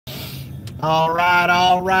All right,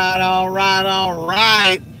 all right, all right, all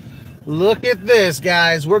right. Look at this,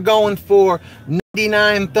 guys. We're going for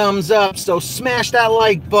 99 thumbs up. So smash that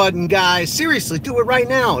like button, guys. Seriously, do it right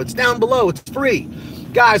now. It's down below. It's free.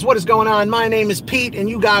 Guys, what is going on? My name is Pete, and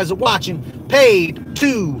you guys are watching Paid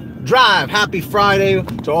to Drive. Happy Friday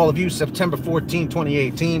to all of you, September 14,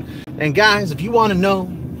 2018. And guys, if you want to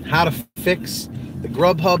know how to fix the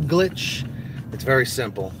GrubHub glitch, it's very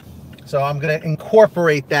simple. So I'm going to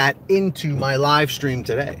incorporate that into my live stream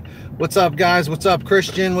today. What's up, guys? What's up,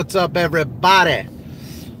 Christian? What's up, everybody?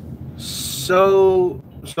 So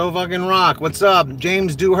fucking rock. What's up,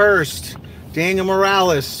 James Dewhurst? Daniel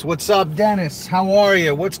Morales. What's up, Dennis? How are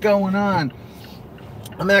you? What's going on?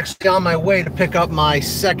 I'm actually on my way to pick up my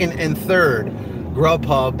second and third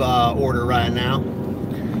GrubHub order right now.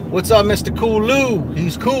 What's up, Mr. Cool Lou?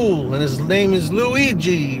 He's cool, and his name is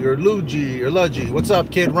Luigi, or Luigi, or Luigi. What's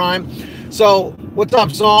up, Kid Rhyme? So, what's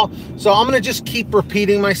up, Saul? So, I'm going to just keep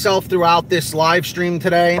repeating myself throughout this live stream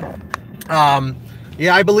today.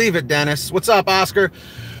 Yeah, I believe it, Dennis. What's up, Oscar?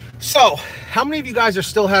 So, how many of you guys are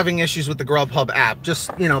still having issues with the GrubHub app?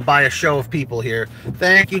 Just, you know, by a show of people here.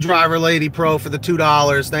 Thank you, Driver Lady Pro, for the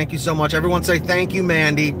 $2. Thank you so much. Everyone say thank you,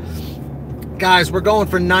 Mandy. Guys, we're going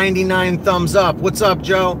for 99 thumbs up. What's up,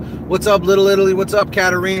 Joe? What's up, Little Italy? What's up,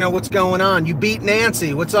 Katerina? What's going on? You beat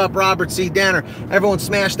Nancy. What's up, Robert C. Danner? Everyone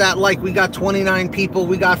smash that like. We got 29 people.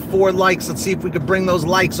 We got 4 likes. Let's see if we could bring those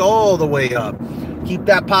likes all the way up. Keep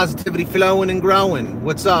that positivity flowing and growing.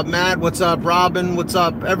 What's up, Matt? What's up, Robin? What's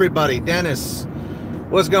up, everybody? Dennis?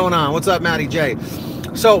 What's going on? What's up, Matty J?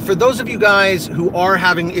 So for those of you guys who are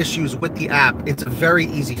having issues with the app, it's a very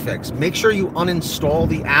easy fix. Make sure you uninstall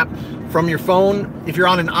the app from your phone. If you're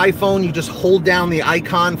on an iPhone, you just hold down the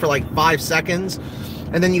icon for like 5 seconds,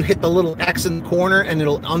 and then you hit the little X in the corner and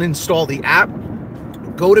it'll uninstall the app.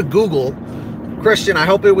 Go to Google. Christian, I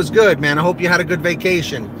hope it was good, man. I hope you had a good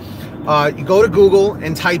vacation. You go to Google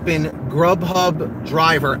and type in GrubHub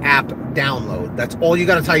driver app download. That's all you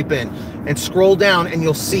got to type in, and scroll down and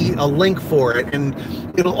you'll see a link for it, and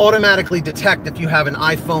it'll automatically detect if you have an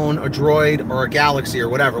iPhone, a Droid, or a Galaxy or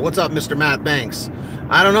whatever. What's up, Mr. Matt Banks?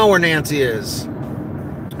 I don't know where Nancy is.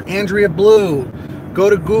 Andrea Blue, go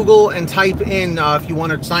to Google and type in, if you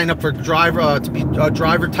want to sign up for driver, to be a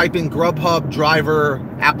driver, type in GrubHub driver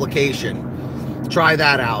application. Try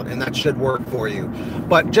that out, and that should work for you.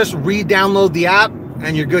 But just re-download the app,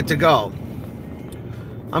 and you're good to go.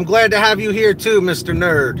 I'm glad to have you here too, Mr.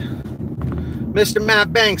 Nerd. Mr.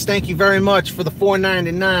 Matt Banks, thank you very much for the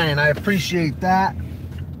 $4.99. I appreciate that.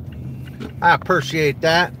 I appreciate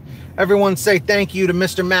that. Everyone say thank you to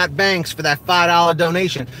Mr. Matt Banks for that $5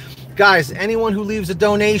 donation. Guys, anyone who leaves a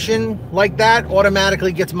donation like that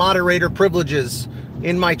automatically gets moderator privileges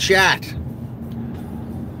in my chat.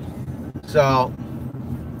 So,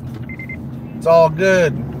 it's all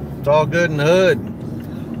good. It's all good in the hood.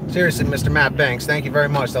 Seriously, Mr. Matt Banks, thank you very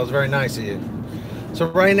much. That was very nice of you. So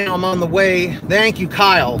right now I'm on the way. Thank you,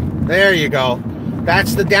 Kyle. There you go.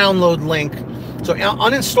 That's the download link. So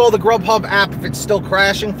uninstall the GrubHub app if it's still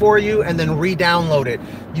crashing for you, and then re-download it.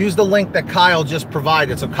 Use the link that Kyle just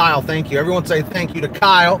provided. So Kyle, thank you. Everyone say thank you to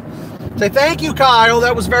Kyle. Say thank you, Kyle.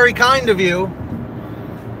 That was very kind of you.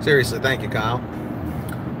 Seriously, thank you, Kyle.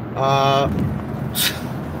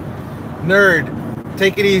 Nerd,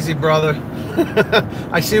 take it easy, brother.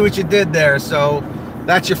 I see what you did there. So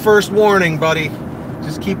that's your first warning, buddy.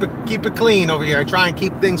 Just keep it clean over here. I try and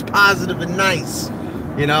keep things positive and nice,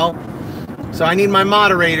 you know. So I need my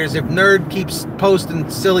moderators. If Nerd keeps posting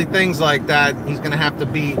silly things like that, he's gonna have to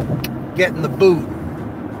be getting the boot.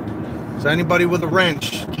 So anybody with a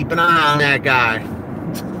wrench, keep an eye on that guy.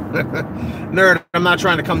 Nerd, I'm not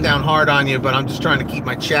trying to come down hard on you, but I'm just trying to keep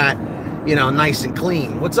my chat, you know, nice and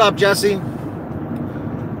clean. What's up, Jesse?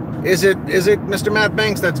 Is it Mr. Matt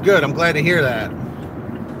Banks? That's good. I'm glad to hear that.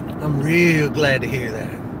 I'm real glad to hear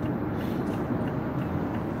that.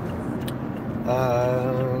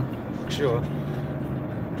 Sure.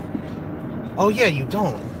 Oh yeah, you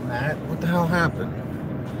don't, Matt. What the hell happened?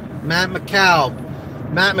 Matt McCaleb.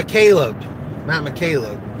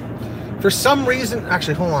 For some reason,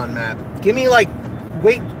 actually, hold on, Matt. Give me like,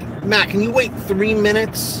 wait, Matt, can you wait 3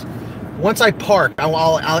 minutes? Once I park,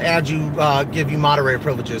 I'll add you, give you moderator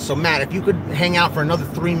privileges. So Matt, if you could hang out for another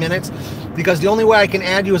 3 minutes, because the only way I can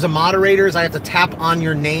add you as a moderator is I have to tap on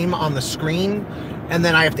your name on the screen, and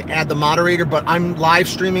then I have to add the moderator. But I'm live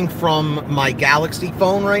streaming from my Galaxy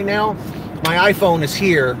phone right now. My iPhone is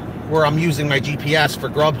here where I'm using my GPS for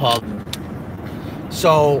GrubHub.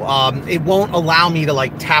 So it won't allow me to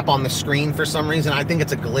like tap on the screen for some reason. I think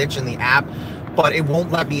it's a glitch in the app, but it won't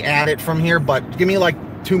let me add it from here. But give me like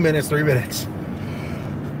 2 minutes, 3 minutes.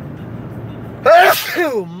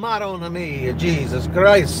 Madonna mia, Jesus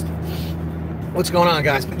Christ. What's going on,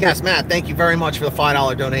 guys? Yes, Matt, thank you very much for the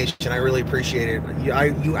 $5 donation. I really appreciate it.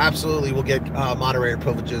 You absolutely will get moderator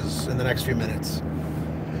privileges in the next few minutes.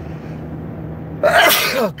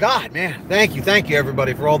 Oh, God, man. Thank you,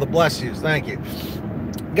 everybody, for all the bless yous. Thank you.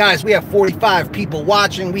 Guys, we have 45 people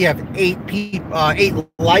watching. We have 8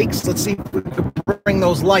 likes. Let's see if we can bring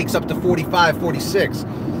those likes up to 45, 46.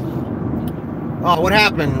 Oh, what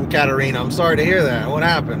happened, Katarina? I'm sorry to hear that. What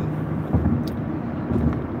happened?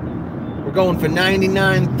 We're going for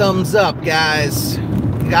 99 thumbs up, guys.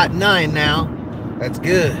 We got 9 now. That's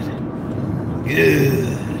good.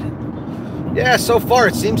 Good. Yeah, so far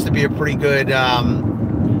it seems to be a pretty good,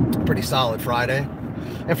 pretty solid Friday.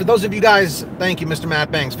 And for those of you guys, thank you, Mr.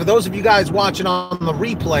 Matt Banks. For those of you guys watching on the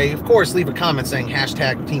replay, of course, leave a comment saying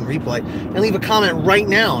 #TeamReplay. And leave a comment right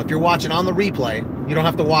now if you're watching on the replay. You don't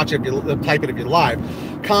have to watch it if you type it if you're live.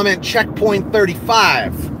 Comment checkpoint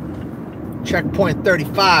 35. Checkpoint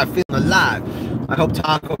 35, feeling alive. I hope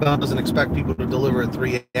Taco Bell doesn't expect people to deliver at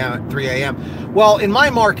 3 a.m. Well, in my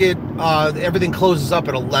market, everything closes up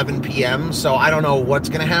at 11 p.m., so I don't know what's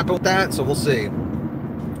going to happen with that, so we'll see.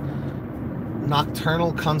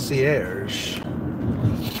 Nocturnal concierge.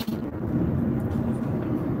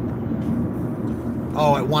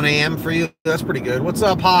 Oh, at 1 a.m. for you? That's pretty good. What's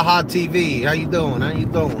up, HaHa TV? How you doing? How you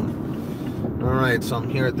doing? All right, so I'm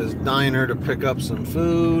here at this diner to pick up some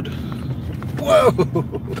food. Whoa!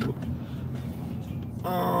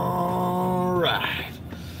 All right.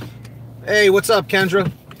 Hey, what's up,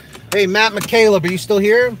 Kendra? Hey, Matt McCaleb, are you still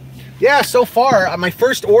here? Yeah, so far, my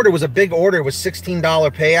first order was a big order. It was $16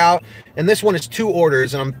 payout. And this one is 2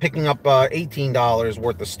 orders, and I'm picking up $18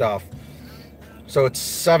 worth of stuff. So it's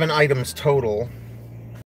 7 items total.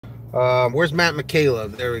 Where's Matt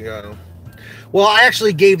McCaleb? There we go. Well, I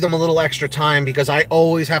actually gave them a little extra time because I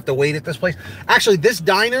always have to wait at this place. Actually, this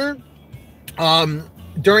diner,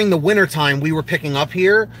 during the winter time, we were picking up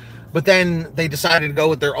here, but then they decided to go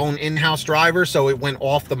with their own in-house driver, so it went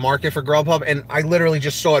off the market for GrubHub, and I literally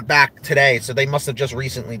just saw it back today, so they must have just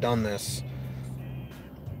recently done this.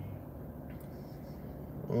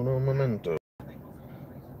 Uno momento.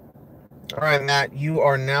 All right, Matt, you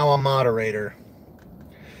are now a moderator.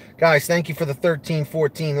 Guys, thank you for the 13,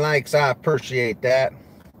 14 likes. I appreciate that.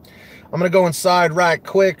 I'm going to go inside right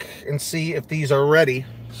quick and see if these are ready,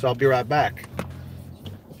 so I'll be right back.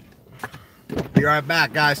 Be right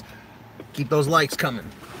back, guys. Keep those likes coming.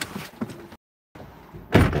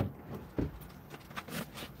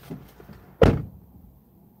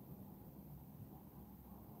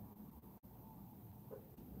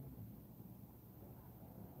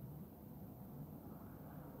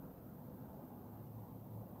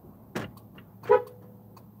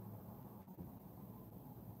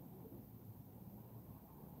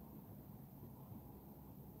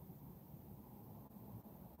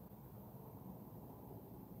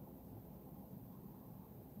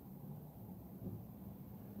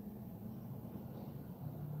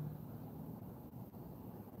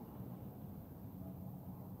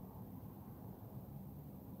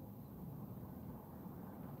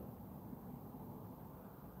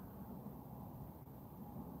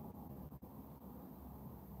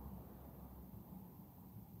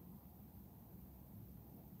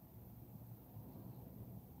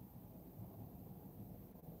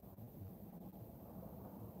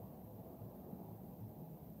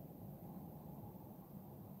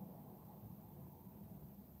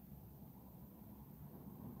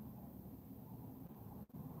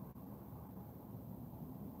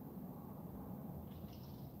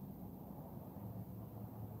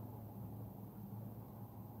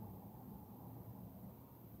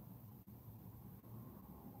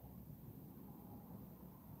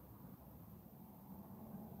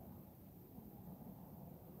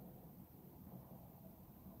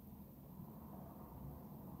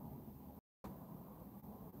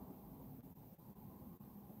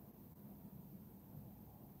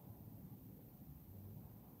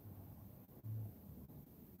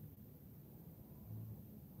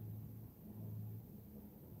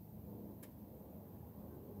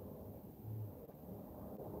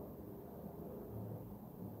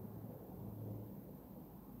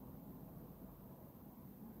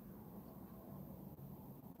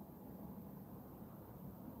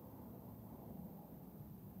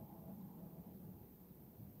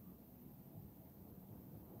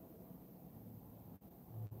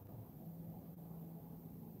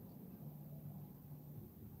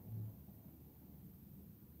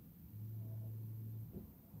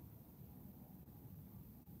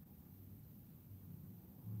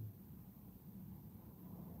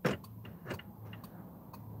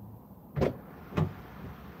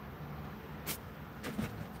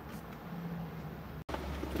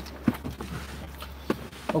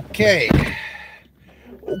 Okay.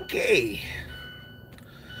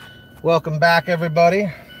 Welcome back, everybody.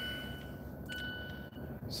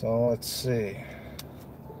 So let's see.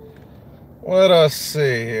 Let us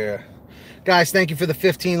see here. Guys, thank you for the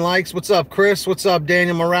 15 likes. What's up, Chris? What's up,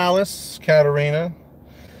 Daniel Morales? Katarina?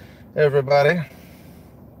 Everybody.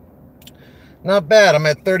 Not bad. I'm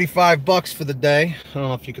at 35 bucks for the day. I don't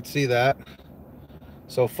know if you could see that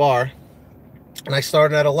so far. And I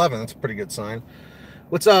started at 11. That's a pretty good sign.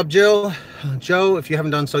 What's up, Jill? Joe, if you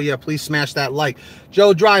haven't done so yet, please smash that like.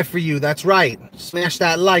 Joe Drive for you. That's right. Smash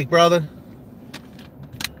that like, brother.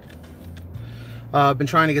 I've been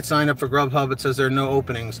trying to get signed up for GrubHub. It says there are no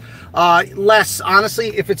openings. Les, honestly,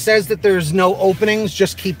 if it says that there's no openings,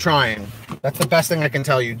 just keep trying. That's the best thing I can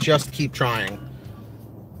tell you. Just keep trying.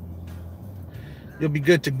 You'll be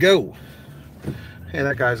good to go. Hey,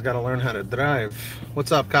 that guy's got to learn how to drive.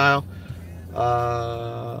 What's up, Kyle?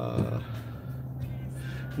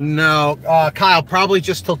 No, Kyle, probably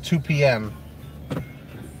just till 2 p.m.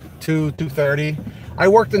 2:30. I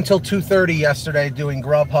worked until 2:30 yesterday doing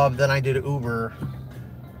GrubHub, then I did Uber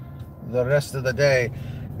the rest of the day.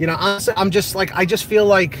 You know, honestly, I'm just like, I just feel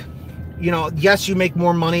like, you know, yes, you make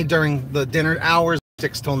more money during the dinner hours,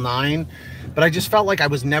 6 till 9, but I just felt like I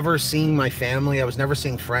was never seeing my family. I was never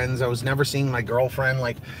seeing friends. I was never seeing my girlfriend.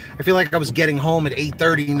 Like, I feel like I was getting home at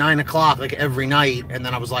 8:30, 9 o'clock, like every night. And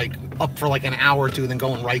then I was like up for like an hour or two, then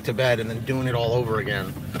going right to bed and then doing it all over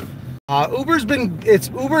again. Uber's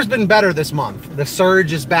been better this month. The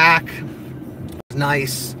surge is back. It's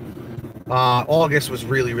nice. August was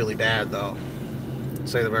really, really bad though, to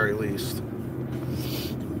say the very least.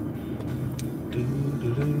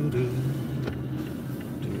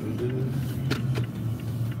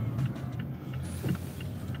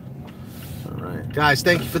 Guys,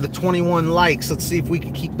 thank you for the 21 likes. Let's see if we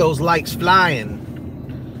can keep those likes flying.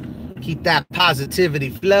 Keep that positivity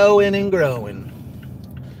flowing and growing.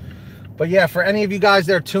 But yeah, for any of you guys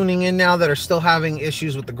that are tuning in now that are still having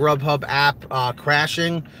issues with the GrubHub app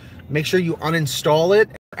crashing, make sure you uninstall it,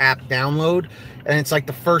 app download, and it's like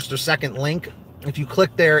the first or second link. If you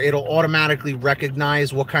click there, it'll automatically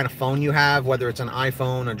recognize what kind of phone you have, whether it's an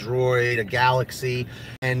iPhone, a Droid, a Galaxy,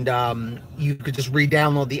 and you could just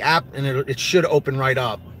re-download the app, and it should open right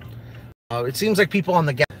up. It seems like people on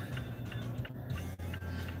the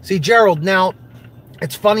See, Gerald, now,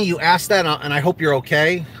 it's funny you asked that, and I hope you're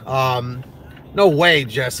okay. No way,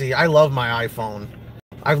 Jesse. I love my iPhone.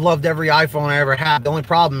 I've loved every iPhone I ever had. The only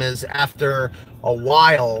problem is after a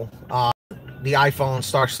while, the iPhone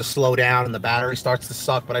starts to slow down and the battery starts to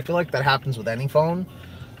suck, but I feel like that happens with any phone.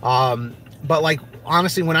 But like,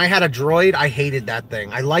 honestly, when I had a Droid, I hated that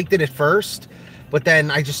thing. I liked it at first, but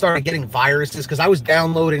then I just started getting viruses because I was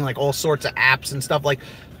downloading like all sorts of apps and stuff. Like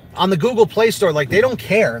on the Google Play Store, like they don't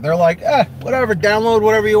care. They're like, whatever, download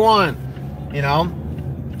whatever you want, you know?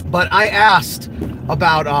 But I asked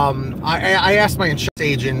about, I asked my insurance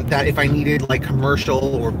agent that if I needed like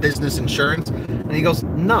commercial or business insurance, and he goes,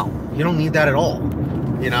 no, you don't need that at all,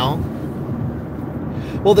 you know?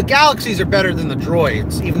 Well, the Galaxies are better than the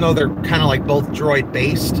Droids, even though they're kind of like both Droid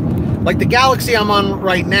based. Like the Galaxy I'm on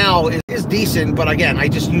right now is decent, but again, I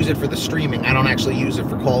just use it for the streaming. I don't actually use it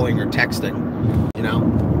for calling or texting, you know?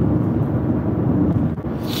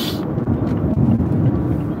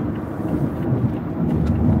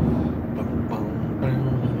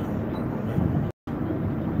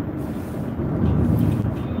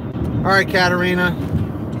 All right, Katarina.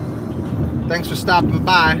 Thanks for stopping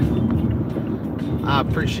by. I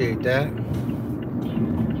appreciate that.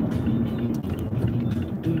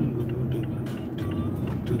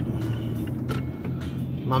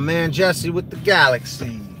 My man Jesse with the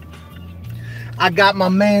Galaxy. I got my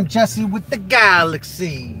man Jesse with the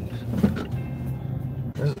Galaxy.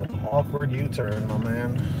 There's an awkward U-turn, my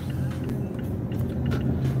man.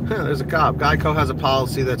 There's a cop. Geico has a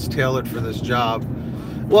policy that's tailored for this job.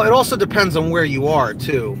 Well, it also depends on where you are,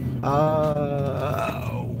 too.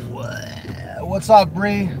 What's up,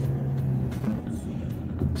 Bree?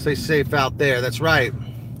 Stay safe out there. That's right.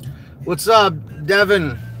 What's up,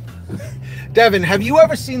 Devin? Devin, have you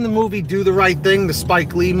ever seen the movie Do the Right Thing, the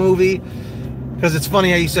Spike Lee movie? Because it's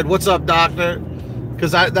funny how you said, what's up, doctor?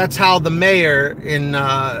 Because that's how the mayor in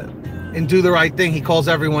Do the Right Thing, he calls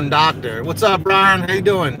everyone doctor. What's up, Ryan? How you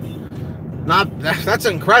doing? That's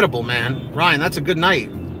incredible, man. Ryan, that's a good night.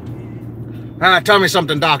 Tell me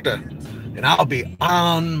something, doctor, and I'll be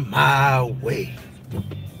on my way.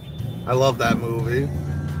 I love that movie.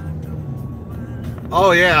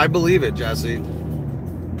 Oh, yeah, I believe it, Jesse.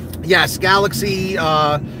 Yes, Galaxy,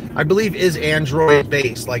 I believe, is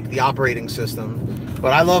Android-based, like the operating system.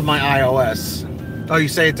 But I love my iOS. Oh, you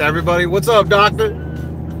say it to everybody? What's up, doctor?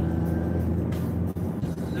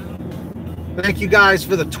 Thank you guys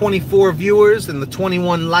for the 24 viewers and the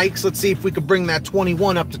 21 likes. Let's see if we could bring that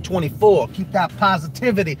 21 up to 24. Keep that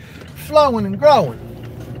positivity flowing and growing.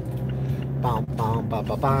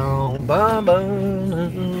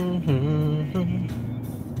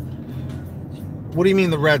 What do you mean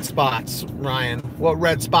the red spots, Ryan? What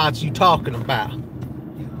red spots are you talking about?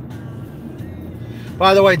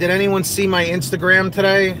 By the way, did anyone see my Instagram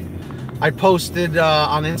today? I posted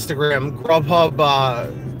on Instagram.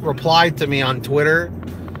 GrubHub replied to me on Twitter,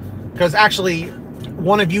 because actually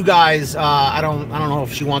one of you guys, I don't know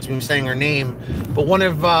if she wants me saying her name, but one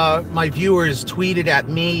of my viewers tweeted at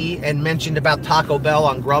me and mentioned about Taco Bell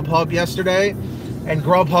on GrubHub yesterday, and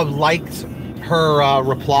GrubHub liked her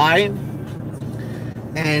reply,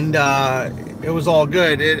 and it was all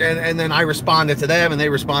good. And then I responded to them, and they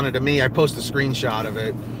responded to me. I posted a screenshot of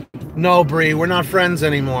it. No, Bree, we're not friends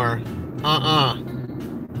anymore.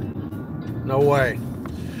 No way.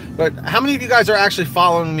 But how many of you guys are actually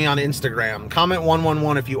following me on Instagram? Comment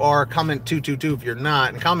 111 if you are. Comment 222 if you're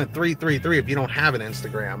not. And comment 333 if you don't have an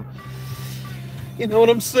Instagram. You know what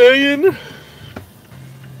I'm saying?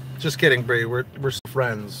 Just kidding, Bree. We're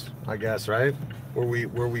friends, I guess, right?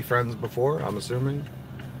 Were we friends before? I'm assuming.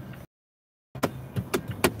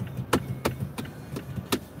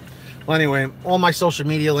 Well, anyway, all my social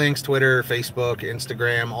media links, Twitter, Facebook,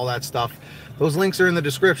 Instagram, all that stuff, those links are in the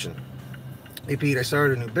description. Hey, Pete, I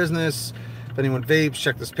started a new business. If anyone vapes,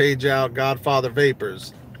 check this page out, Godfather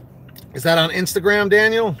Vapors. Is that on Instagram,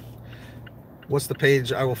 Daniel? What's the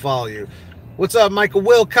page? I will follow you. What's up, Michael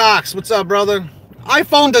Wilcox? What's up, brother?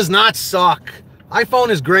 iPhone does not suck. iPhone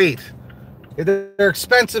is great. They're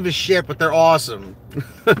expensive as shit, but they're awesome.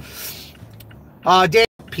 Daniel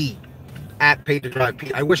Pete. At PaidToDrive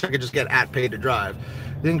Pete. I wish I could just get at PaidToDrive.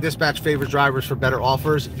 You think Dispatch favors drivers for better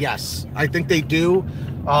offers? Yes, I think they do.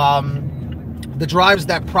 The drives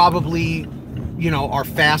that probably, are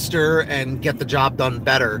faster and get the job done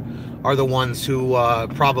better are the ones who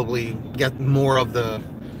probably get more of the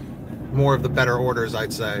better orders,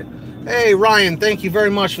 I'd say. Hey, Ryan, thank you very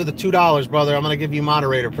much for the $2, brother. I'm going to give you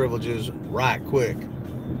moderator privileges right quick.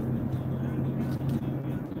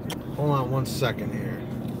 Hold on one second here.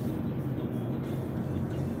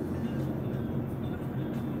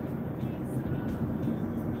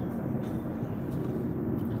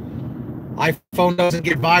 iPhone doesn't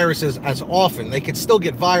get viruses as often. They could still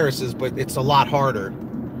get viruses, but it's a lot harder.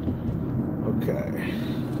 Okay.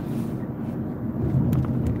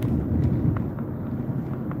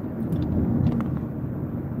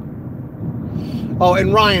 Oh,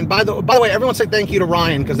 and Ryan, by the way, everyone say thank you to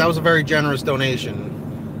Ryan, because that was a very generous donation.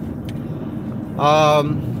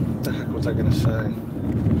 What the heck was I gonna say?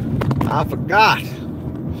 I forgot.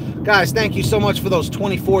 Guys, thank you so much for those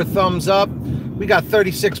 24 thumbs up. We got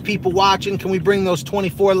 36 people watching. Can we bring those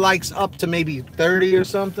 24 likes up to maybe 30 or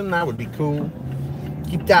something? That would be cool.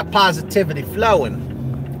 Keep that positivity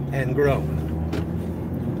flowing and growing.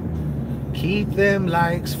 Keep them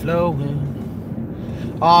likes flowing.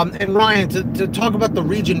 And Ryan, to talk about the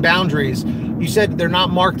region boundaries, you said they're not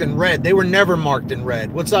marked in red. They were never marked in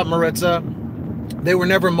red. What's up, Maritza? They were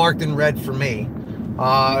never marked in red for me.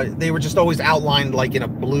 They were just always outlined like in a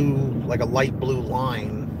blue, like a light blue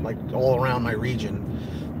line, like all around my region.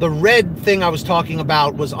 The red thing I was talking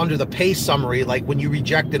about was under the pay summary. Like when you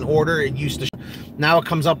reject an order, it used to, now it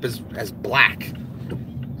comes up as black.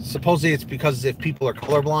 Supposedly it's because if people are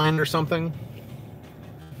colorblind or something.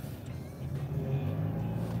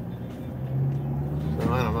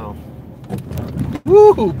 So I don't know.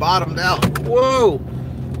 Woo, bottomed out. Whoa,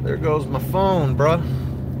 there goes my phone, bruh.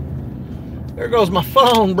 There goes my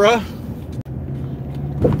phone, bruh.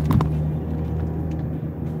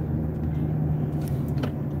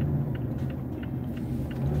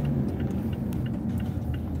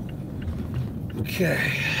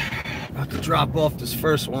 Okay, about to drop off this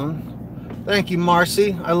first one. Thank you,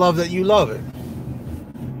 Marcy. I love that you love it.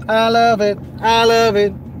 I love it. I love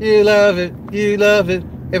it. You love it. You love it.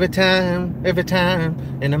 Every time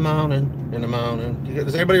in the morning, in the morning.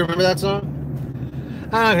 Does anybody remember that song?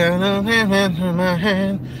 I got no hand in my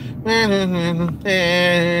hand.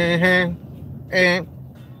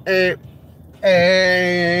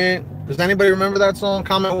 Does anybody remember that song?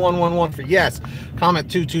 Comment 111 for yes.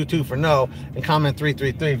 Comment 222 for no. And comment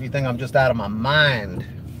 333 if you think I'm just out of my mind.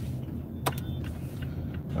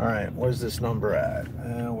 All right, where's this number at?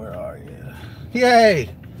 Where are you? Yay!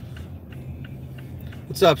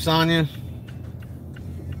 What's up, Sonia?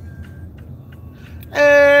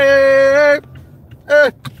 Hey!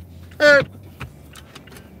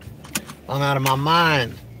 I'm out of my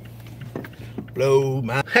mind. Blow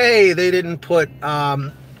my... Hey, they didn't put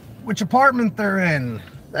which apartment they're in.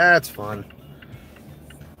 That's fun.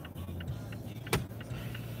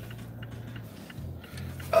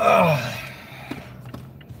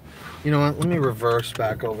 You know what? Let me reverse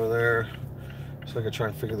back over there so I can try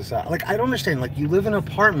and figure this out. Like, I don't understand. Like, you live in an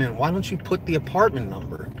apartment. Why don't you put the apartment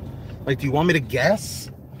number? Like, do you want me to guess?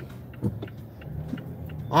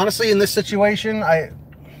 Honestly, in this situation, I'm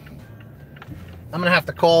going to have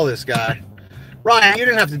to call this guy. Ryan, you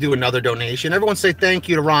didn't have to do another donation. Everyone say thank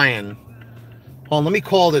you to Ryan. Hold on, let me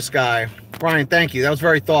call this guy. Ryan, thank you. That was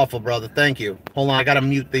very thoughtful, brother. Thank you. Hold on, I got to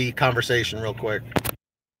mute the conversation real quick.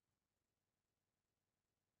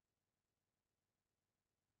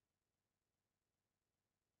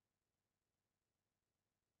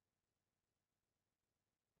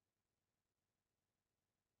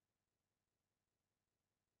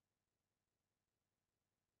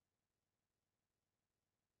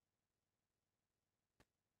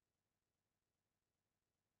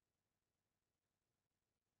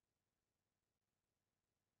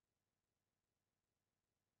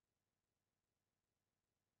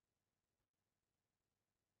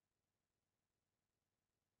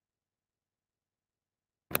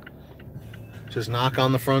 Just knock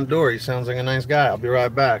on the front door. He sounds like a nice guy. I'll be right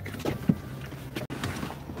back.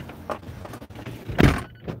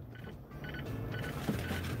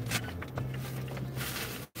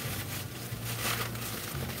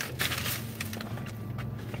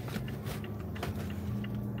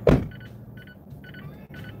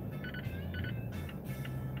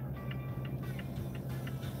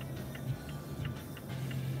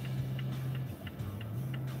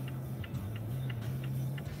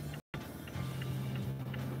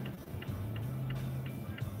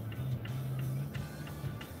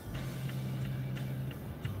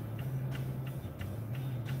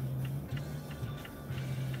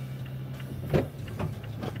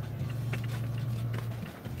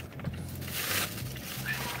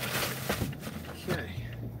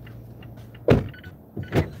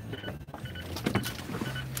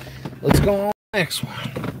 Let's go on to the next one.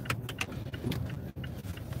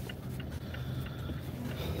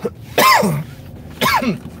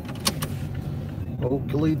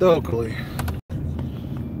 Oakley dokley.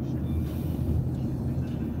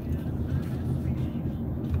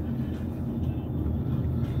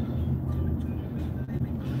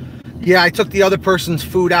 Yeah, I took the other person's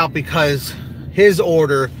food out because his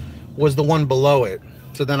order was the one below it.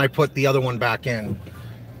 So then I put the other one back in.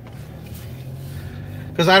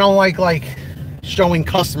 Because I don't like showing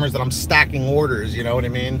customers that I'm stacking orders, you know what I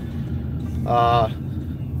mean?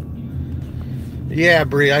 Yeah,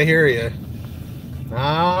 Bree, I hear you.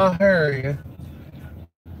 I hear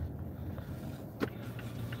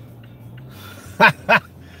you.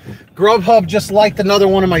 GrubHub just liked another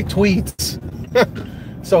one of my tweets.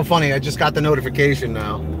 So funny, I just got the notification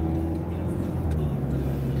now.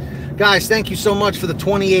 Guys, thank you so much for the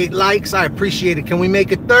 28 likes. I appreciate it. Can we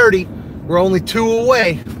make it 30? We're only 2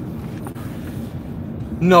 away.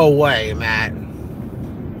 No way, Matt.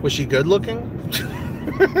 Was she good looking?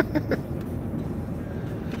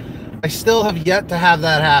 I still have yet to have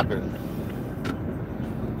that happen.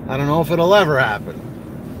 I don't know if it'll ever happen,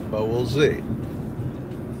 but we'll see.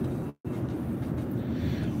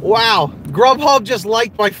 Wow, GrubHub just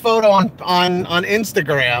liked my photo on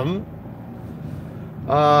Instagram.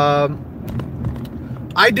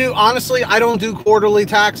 Honestly, I don't do quarterly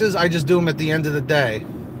taxes. I just do them at the end of the day.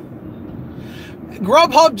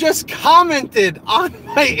 GrubHub just commented on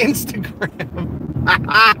my Instagram.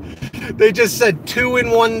 They just said 2 in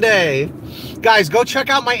 1 day. Guys, go check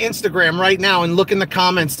out my Instagram right now and look in the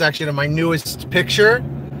comments section of my newest picture.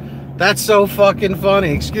 That's so fucking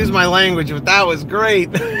funny. Excuse my language, but that was great.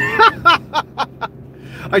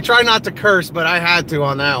 I try not to curse, but I had to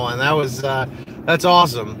on that one. That was that's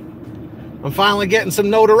awesome. I'm finally getting some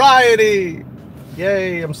notoriety.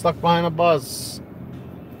 Yay, I'm stuck behind a bus.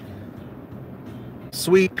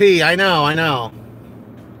 Sweet pea, I know.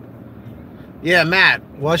 Yeah, Matt,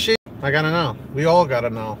 was she? I gotta know. We all gotta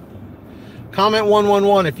know. Comment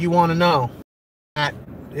 111 if you want to know. Matt,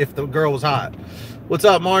 if the girl was hot. What's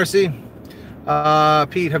up, Marcy?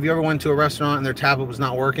 Pete, have you ever went to a restaurant and their tablet was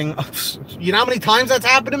not working? You know how many times that's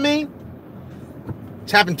happened to me?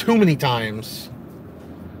 It's happened too many times.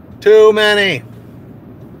 Too many.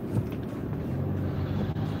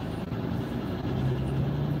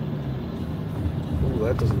 Ooh,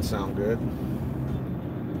 that doesn't sound good.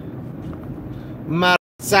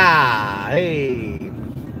 Marza, hey.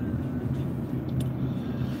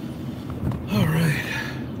 All right.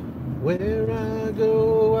 Where I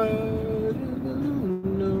go, I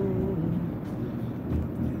don't know.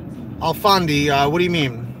 Alfandi, what do you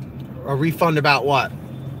mean? A refund about what?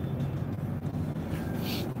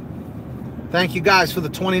 Thank you guys for the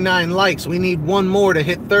 29 likes. We need one more to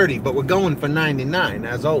hit 30, but we're going for 99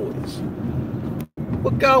 as always.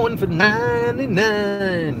 We're going for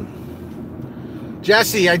 99.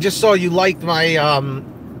 Jesse, I just saw you liked my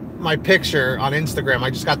my picture on Instagram. I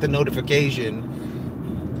just got the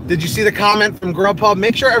notification. Did you see the comment from GrubHub?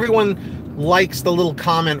 Make sure everyone likes the little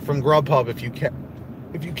comment from GrubHub if you can.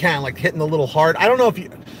 If you can, like hitting the little heart. I don't know if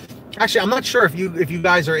you. Actually, I'm not sure if you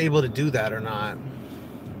guys are able to do that or not.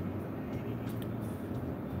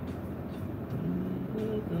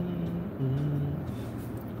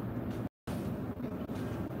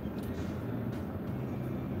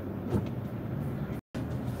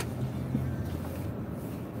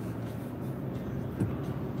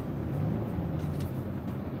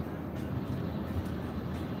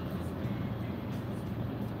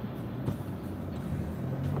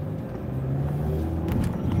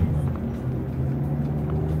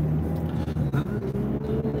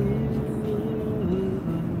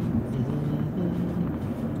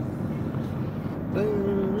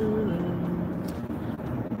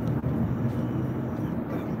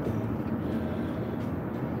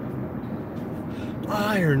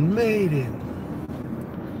 Iron Maiden.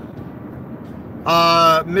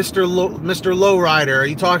 Mr. Lowrider, are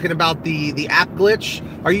you talking about the app glitch?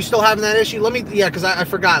 Are you still having that issue? Let me, yeah, because I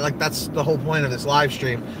forgot. Like that's the whole point of this live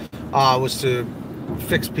stream, was to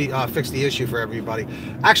fix the issue for everybody.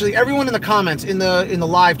 Actually, everyone in the comments in the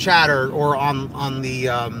live chat or on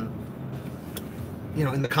the you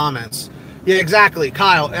know, in the comments. Yeah, exactly,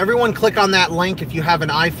 Kyle. Everyone click on that link if you have an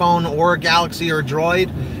iPhone or a Galaxy or a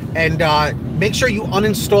Droid, and make sure you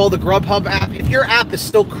uninstall the GrubHub app. If your app is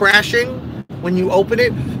still crashing when you open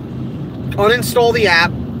it, uninstall the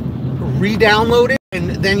app, re-download it, and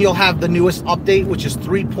then you'll have the newest update, which is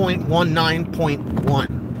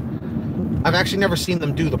 3.19.1. I've actually never seen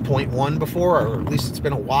them do the 0.1 before, or at least it's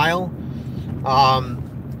been a while.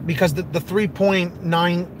 Because the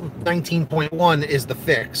 3.19.1 is the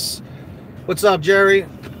fix. What's up, Jerry?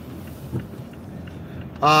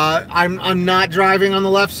 I'm not driving on the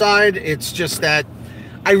left side. It's just that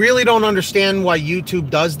I really don't understand why YouTube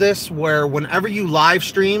does this, where whenever you live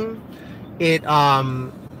stream, it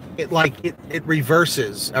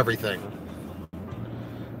reverses everything.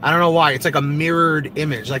 I don't know why. It's like a mirrored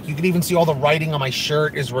image. Like you can even see all the writing on my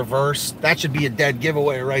shirt is reversed. That should be a dead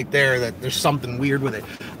giveaway right there that there's something weird with it.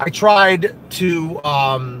 I tried to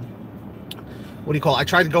what do you call it? I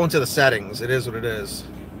tried to go into the settings. It is what it is.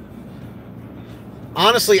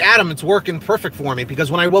 Honestly, Adam, it's working perfect for me because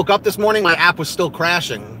when I woke up this morning, my app was still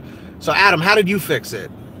crashing. So Adam, how did you fix it?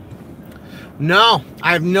 No,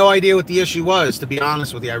 I have no idea what the issue was, to be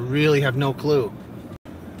honest with you. I really have no clue.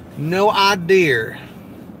 No idea.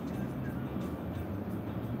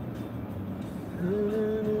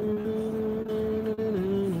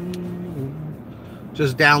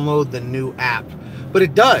 Just download the new app. But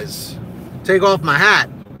it does. Take off my hat.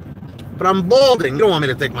 But I'm balding. You don't want me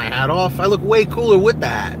to take my hat off. I look way cooler with the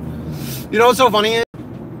hat. You know what's so funny?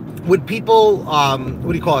 Would people, what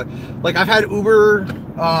do you call it? Like I've had Uber,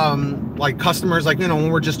 like customers, like, you know, when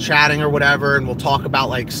we're just chatting or whatever, and we'll talk about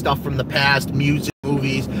like stuff from the past, music,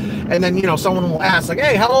 movies. And then, you know, someone will ask like,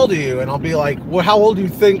 hey, how old are you? And I'll be like, well, how old do you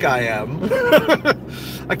think I am?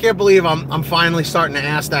 I can't believe I'm finally starting to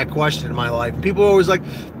ask that question in my life. People are always like,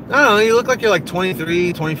 I don't know, you look like you're like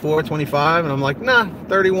 23, 24, 25. And I'm like, nah,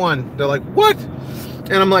 31. They're like, what?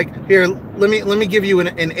 And I'm like, here, let me give you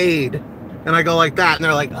an aid. And I go like that. And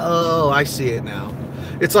they're like, oh, I see it now.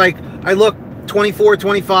 It's like, I look 24,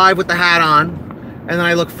 25 with the hat on. And then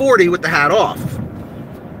I look 40 with the hat off.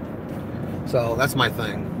 So that's my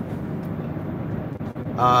thing.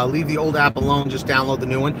 Leave the old app alone, just download the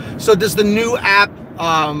new one. So does the new app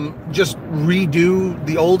just redo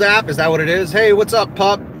the old app? Is that what it is? Hey, what's up,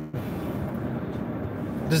 pup?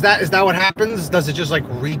 Is that what happens? Does it just like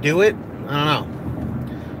redo it? I don't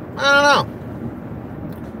know.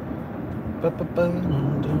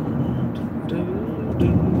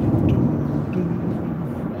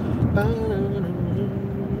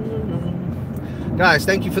 Guys,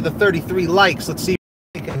 thank you for the 33 likes. Let's see if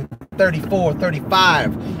we can 34,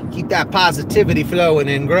 35. Keep that positivity flowing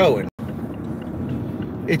and growing.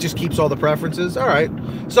 It just keeps all the preferences. All right.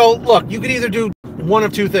 So look, you can either do one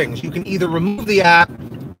of two things. You can either remove the app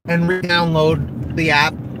and re-download the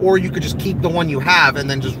app, or you could just keep the one you have and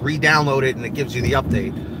then just re-download it and it gives you the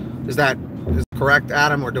update. Is that correct,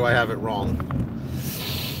 Adam, or do I have it wrong?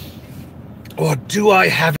 Or do I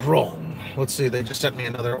have it wrong? Let's see, they just sent me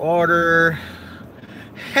another order.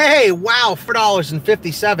 Hey, wow,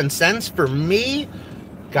 $4.57 for me?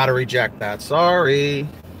 Gotta reject that, sorry.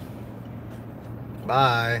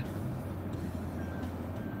 Bye.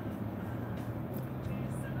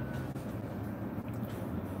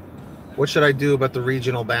 What should I do about the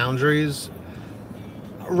regional boundaries?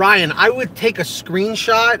 Ryan, I would take a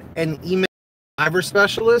screenshot and email the driver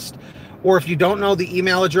specialist, or if you don't know the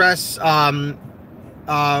email address,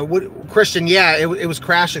 Christian, yeah, it was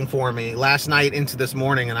crashing for me last night into this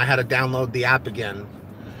morning, and I had to download the app again.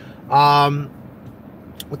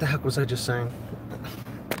 What the heck was I just saying?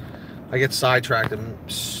 I get sidetracked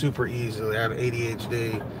super easily. I have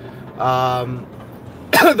ADHD.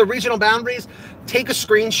 The regional boundaries, take a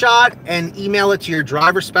screenshot and email it to your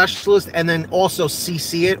driver specialist, and then also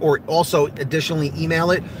CC it, or also additionally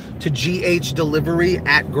email it to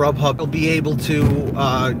ghdelivery@GrubHub. You'll be able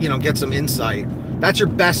to, get some insight. That's your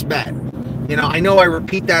best bet. I know I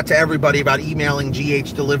repeat that to everybody about emailing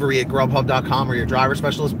ghdelivery@grubhub.com or your driver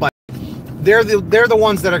specialist, but they're the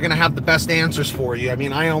ones that are going to have the best answers for you. I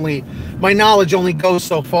mean, my knowledge only goes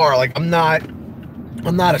so far. Like, I'm not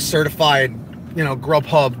a certified,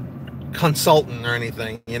 GrubHub consultant or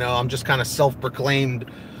anything. I'm just kind of self-proclaimed.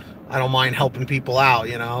 I don't mind helping people out.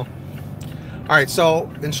 All right, so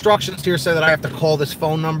instructions here say that I have to call this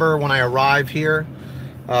phone number when I arrive here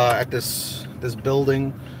at this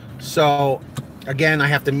building. So again, I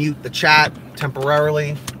have to mute the chat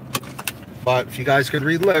temporarily, but if you guys could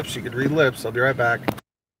read lips, you could read lips. I'll be right back.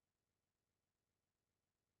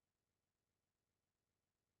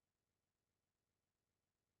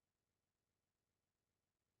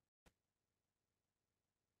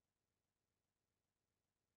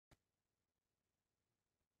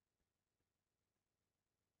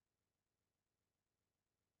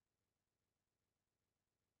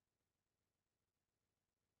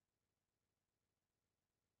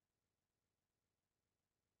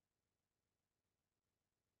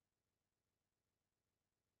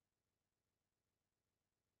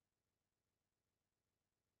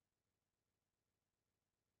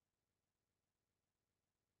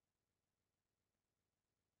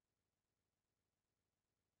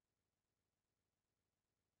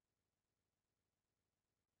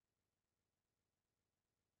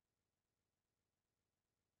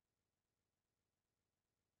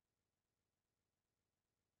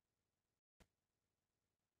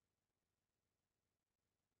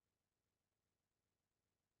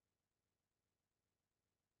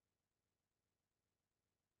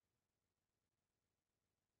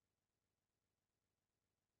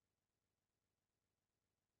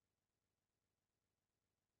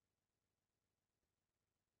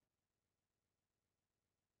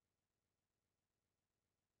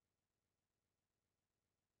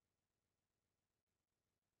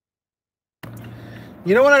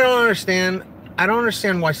 You know what I don't understand? I don't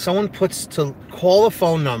understand why someone puts to call a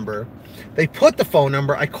phone number. They put the phone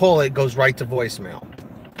number, I call it goes right to voicemail.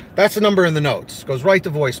 That's the number in the notes, goes right to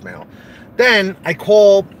voicemail. Then I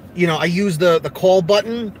call, I use the call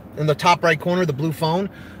button in the top right corner, the blue phone.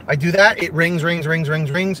 I do that, it rings,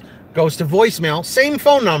 goes to voicemail, same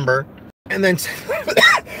phone number, and then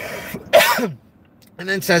and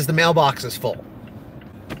then says the mailbox is full.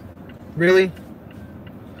 Really?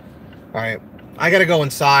 All right. I got to go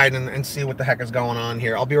inside and see what the heck is going on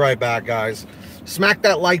here. I'll be right back, guys. Smack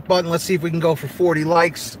that like button. Let's see if we can go for 40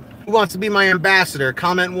 likes. Who wants to be my ambassador?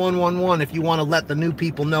 Comment 111 if you want to let the new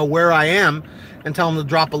people know where I am and tell them to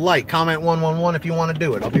drop a like. Comment 111 if you want to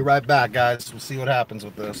do it. I'll be right back, guys. We'll see what happens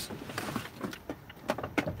with this.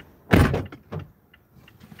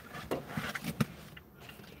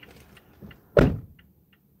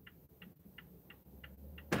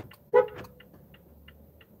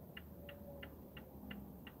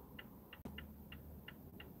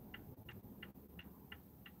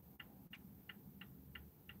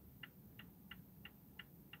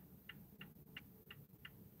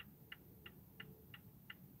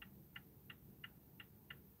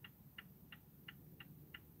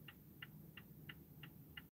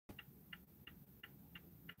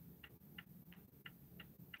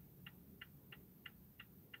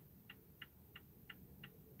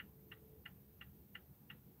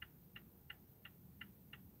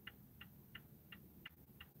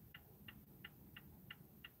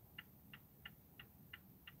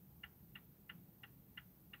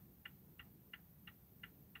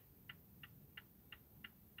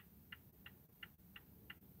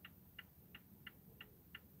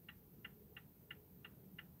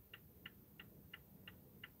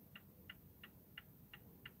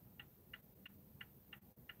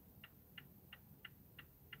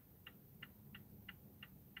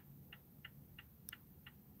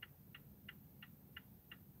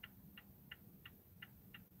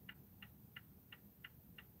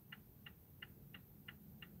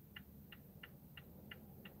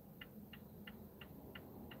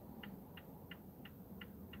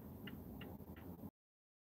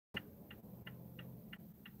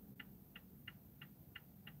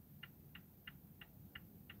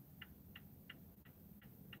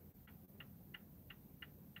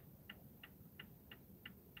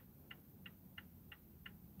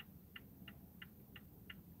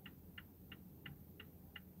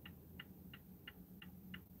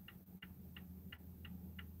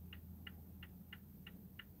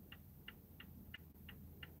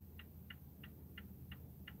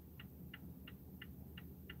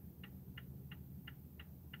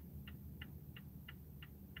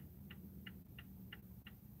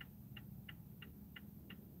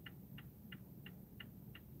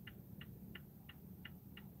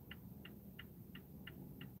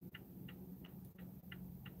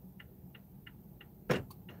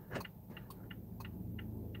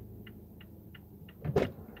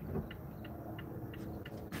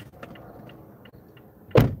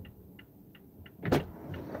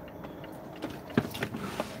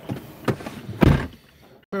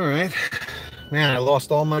 Man, I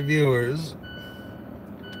lost all my viewers.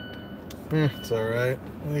 It's alright.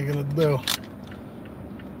 What are you gonna do?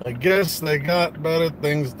 I guess they got better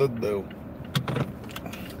things to do.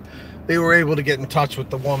 They were able to get in touch with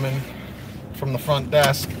the woman from the front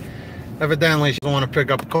desk. Evidently, she doesn't want to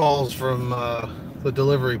pick up calls from the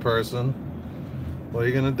delivery person. What are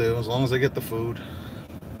you gonna do? As long as they get the food.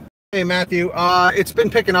 Hey, Matthew. It's been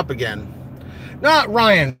picking up again. Not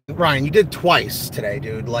Ryan. Ryan, you did twice today,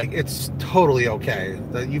 dude. Like, it's totally okay.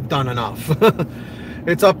 You've done enough.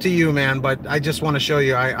 It's up to you, man. But I just want to show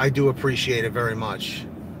you I do appreciate it very much.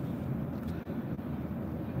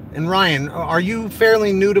 And Ryan, are you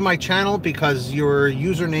fairly new to my channel? Because your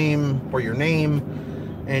username or your name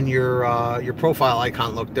and your profile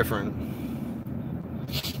icon look different.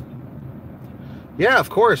 Yeah, of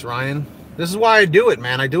course, Ryan. This is why I do it,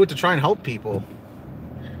 man. I do it to try and help people.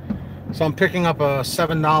 So I'm picking up a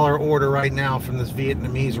 $7 order right now from this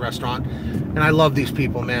Vietnamese restaurant. And I love these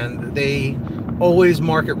people, man. They always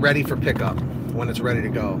mark it ready for pickup when it's ready to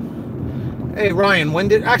go. Hey, Ryan,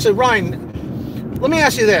 Ryan, let me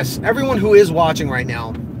ask you this. Everyone who is watching right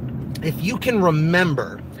now, if you can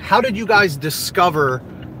remember, how did you guys discover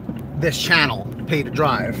this channel, Pay to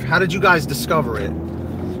Drive? How did you guys discover it?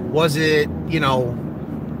 Was it, you know,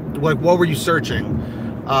 like, what were you searching?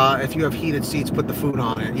 If you have heated seats, put the food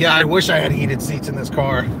on it. Yeah, I wish I had heated seats in this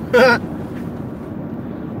car.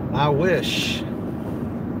 I wish.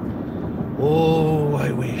 Oh,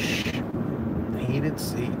 I wish. Heated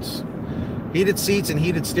seats. Heated seats and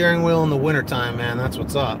heated steering wheel in the wintertime, man. That's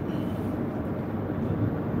what's up.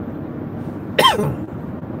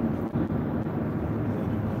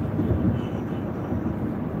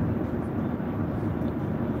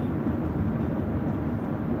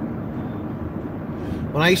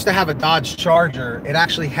 When I used to have a Dodge Charger, it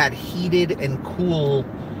actually had heated and cooled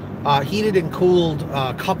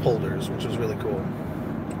cup holders, which was really cool.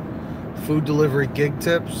 Food delivery gig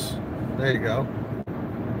tips. There you go.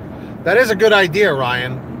 That is a good idea,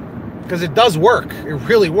 Ryan, because it does work. It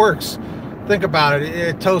really works. Think about it.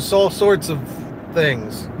 It toasts all sorts of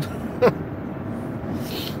things. I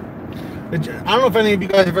don't know if any of you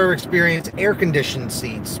guys have ever experienced air-conditioned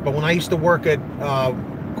seats, but when I used to work at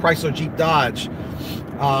Chrysler Jeep Dodge,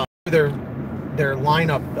 their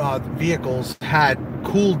lineup vehicles had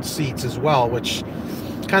cooled seats as well, which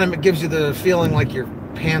kind of gives you the feeling like your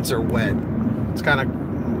pants are wet. It's kind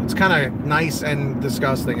of nice and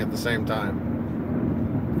disgusting at the same time,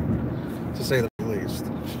 to say the least.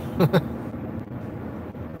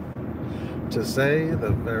 To say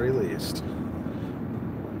the very least.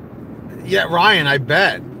 Yeah, Ryan, I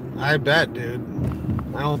bet, dude.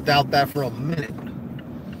 I don't doubt that for a minute.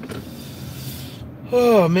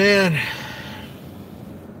 Oh, man.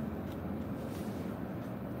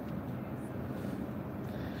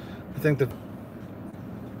 I think the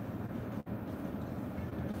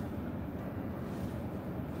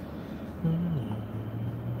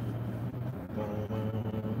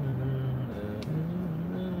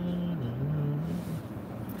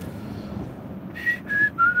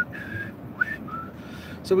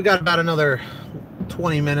So we got about another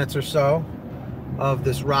 20 minutes or so of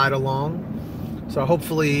this ride along. So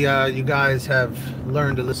hopefully you guys have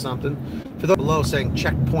learned a little something. For those below saying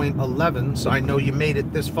checkpoint 11, so I know you made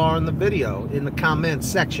it this far in the video, in the comments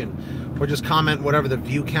section, or just comment whatever the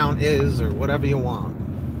view count is or whatever you want.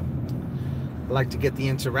 I like to get the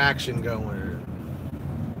interaction going.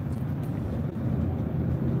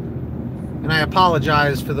 And I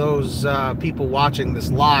apologize for those people watching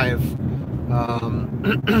this live,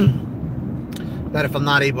 that if I'm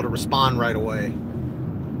not able to respond right away.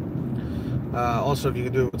 Also, if you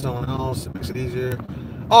can do it with someone else, it makes it easier.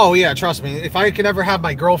 Oh yeah, trust me, if I could ever have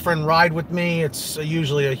my girlfriend ride with me, it's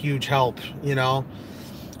usually a huge help, you know,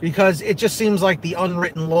 because it just seems like the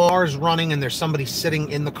unwritten law is running and there's somebody sitting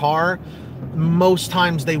in the car. Most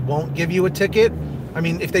times they won't give you a ticket. I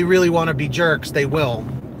mean, if they really want to be jerks, they will.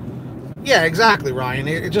 Yeah, exactly, Ryan.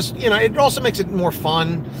 It just, you know, it also makes it more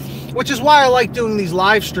fun, which is why I like doing these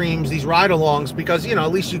live streams, these ride-alongs, because, you know,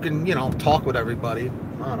 at least you can, you know, talk with everybody.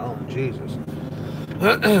 Oh, no, Jesus.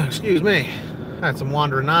 Excuse me. I had some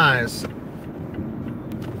wandering eyes.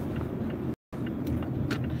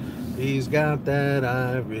 He's got that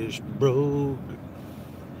Irish brogue.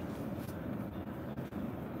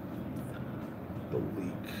 The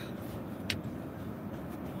leak.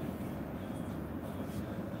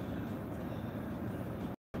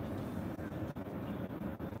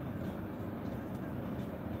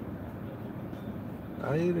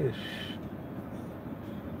 Irish.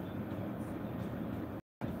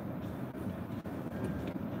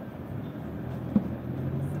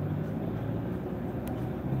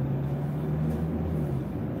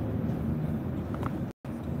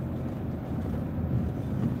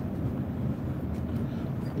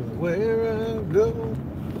 go.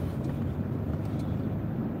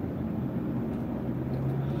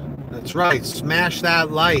 That's right. Smash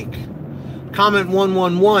that like. Comment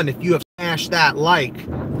 111 if you have smashed that like.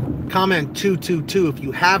 Comment 222 if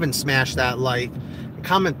you haven't smashed that like. And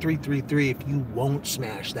comment 333 if you won't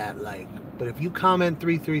smash that like. But if you comment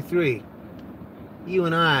 333, you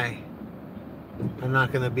and I are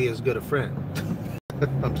not going to be as good a friend.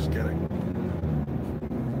 I'm just kidding.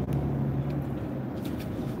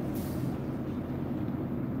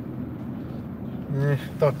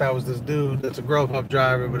 Thought that was this dude that's a GrubHub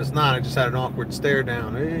driver, but it's not. I just had an awkward stare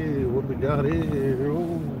down. Hey, what we got here?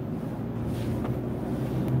 Oh.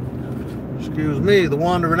 Excuse me, the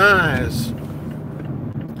wandering eyes.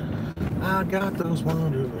 I got those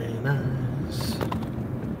wandering eyes.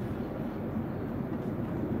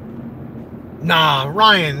 Nah,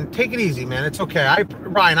 Ryan, take it easy, man. It's okay.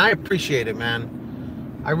 Ryan, I appreciate it,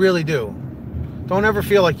 man. I really do. Don't ever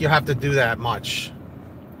feel like you have to do that much.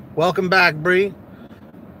 Welcome back, Bree.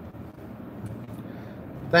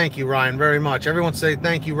 Thank you, Ryan, very much. Everyone say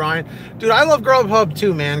thank you, Ryan. Dude, I love GrubHub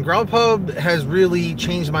too, man. GrubHub has really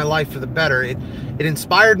changed my life for the better. It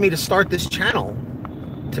inspired me to start this channel,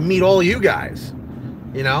 to meet all you guys,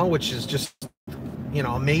 you know, which is just, you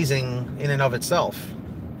know, amazing in and of itself.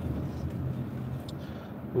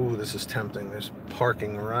 Ooh, this is tempting. There's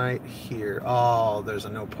parking right here. Oh, there's a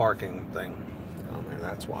no parking thing. Oh man,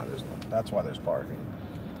 that's why there's parking.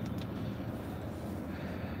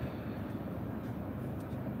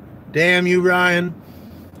 Damn you, Ryan.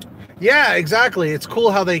 Yeah, exactly. It's cool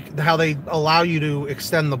how they allow you to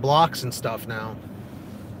extend the blocks and stuff now.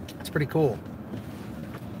 It's pretty cool.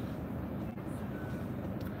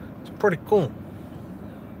 It's pretty cool.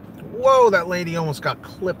 Whoa, that lady almost got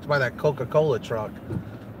clipped by that Coca-Cola truck.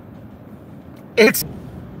 It's...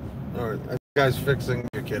 All right, that guy's fixing...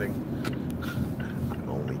 You're kidding. I'm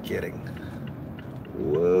only kidding.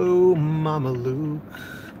 Whoa, Mama Luke.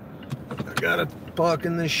 I gotta park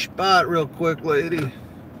in this spot real quick, lady.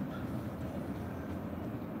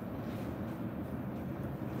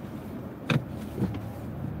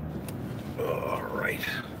 All right.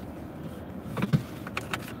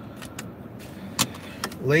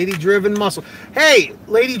 Lady Driven Muscle. Hey,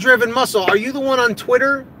 Lady Driven Muscle, are you the one on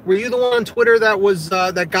Twitter? Were you the one on Twitter that was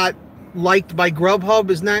that got liked by GrubHub?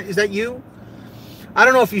 Is that you? I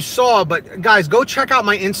don't know if you saw, but guys, go check out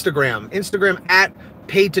my Instagram. Instagram at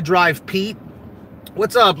PaidToDrivePete.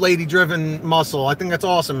 What's up, Lady Driven Muscle? I think that's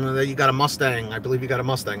awesome that you got a Mustang. I believe you got a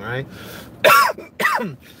Mustang, right?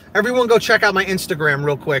 Everyone go check out my Instagram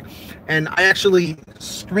real quick. And I actually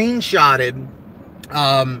screenshotted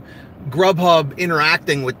GrubHub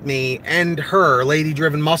interacting with me and her, Lady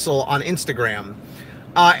Driven Muscle, on Instagram.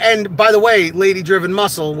 And by the way, Lady Driven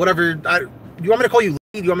Muscle, whatever, you want me to call you Lady?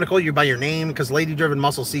 Do you want me to call you by your name? Because Lady Driven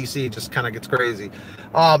Muscle CC just kind of gets crazy.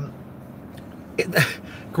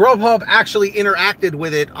 GrubHub actually interacted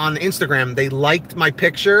with it on Instagram. They liked my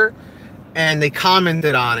picture and they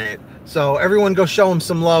commented on it. So everyone go show them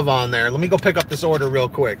some love on there. Let me go pick up this order real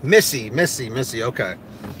quick. Missy. Okay.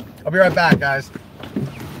 I'll be right back, guys.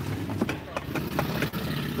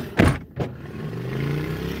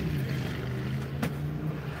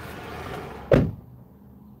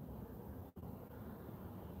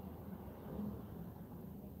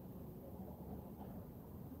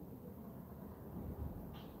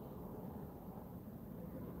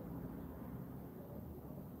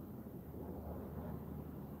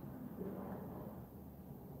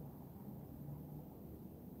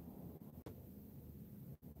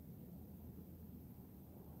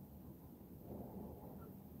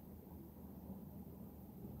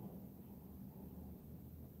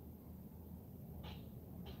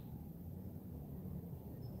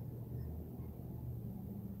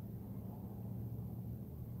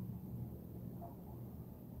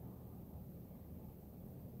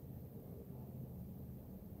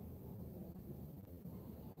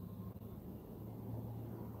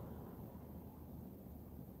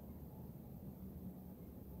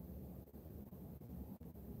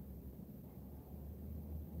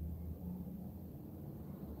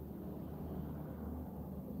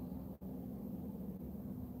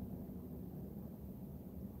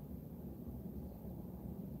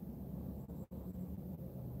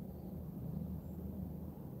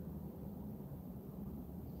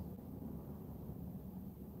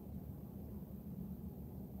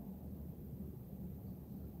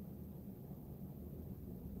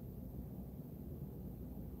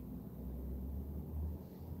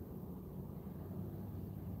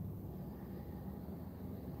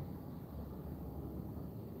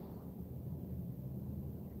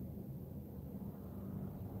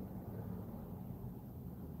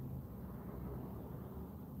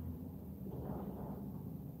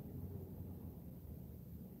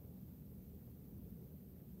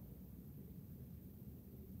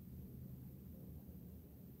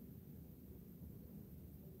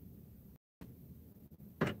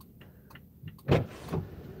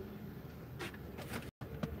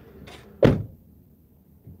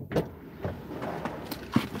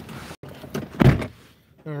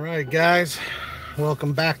 All right, guys,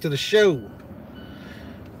 welcome back to the show.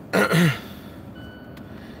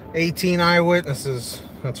 18 eyewitnesses.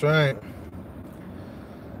 That's right.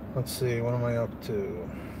 Let's see, what am I up to?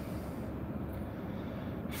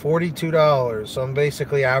 $42. So I'm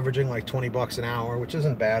basically averaging like 20 bucks an hour, which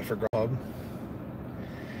isn't bad for GrubHub.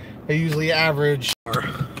 I usually average.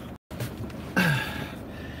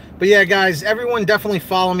 But yeah, guys, everyone definitely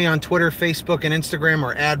follow me on Twitter, Facebook, and Instagram,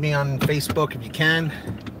 or add me on Facebook if you can.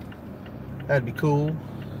 That'd be cool.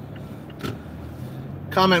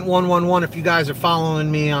 Comment 111 if you guys are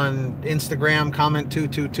following me on Instagram. Comment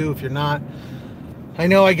 222 if you're not. I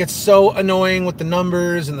know I get so annoying with the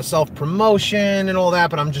numbers and the self-promotion and all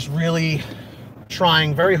that, but I'm just really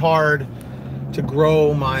trying very hard to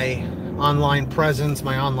grow my online presence,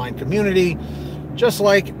 my online community, just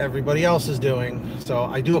like everybody else is doing. So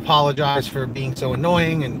I do apologize for being so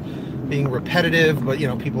annoying and being repetitive, but you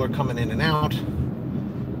know, people are coming in and out.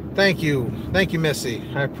 Thank you, Missy.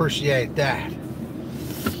 I appreciate that.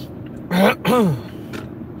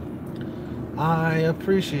 I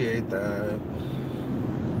appreciate that.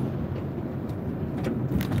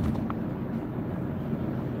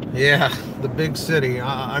 Yeah, the big city.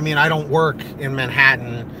 I mean, I don't work in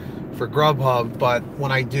Manhattan for GrubHub, but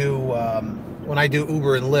when I do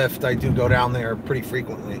Uber and Lyft, I do go down there pretty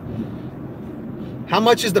frequently. How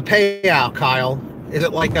much is the payout, Kyle? Is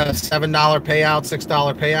it like a $7 payout,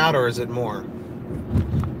 $6 payout, or is it more?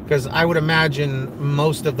 Because I would imagine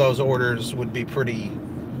most of those orders would be pretty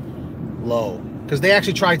low. Because they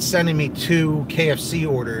actually tried sending me 2 KFC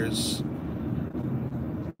orders.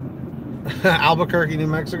 Albuquerque, New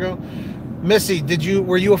Mexico. Missy,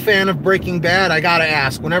 were you a fan of Breaking Bad? I gotta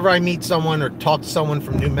ask. Whenever I meet someone or talk to someone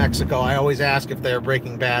from New Mexico, I always ask if they're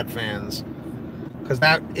Breaking Bad fans. Because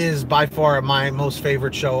that is by far my most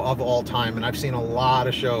favorite show of all time. And I've seen a lot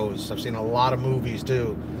of shows. I've seen a lot of movies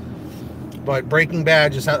too. But Breaking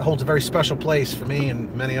Bad just holds a very special place for me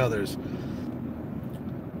and many others.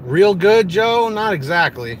 Real good, Joe? Not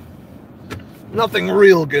exactly. Nothing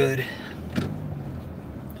real good.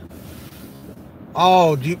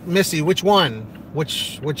 Oh, Missy, which one?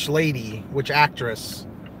 Which lady? Which actress?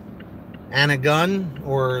 Anna Gunn?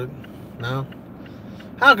 Or no?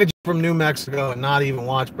 How could you be from New Mexico and not even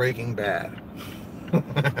watch Breaking Bad?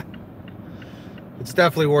 It's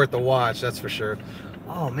definitely worth the watch, that's for sure.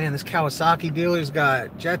 Oh man, this Kawasaki dealer's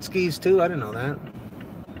got jet skis too? I didn't know that.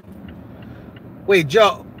 Wait,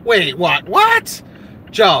 Joe. Wait, what? What?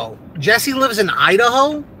 Joe, Jesse lives in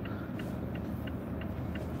Idaho?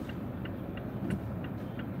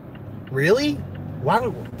 Really? Why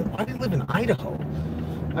do you live in Idaho?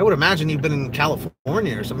 I would imagine you've been in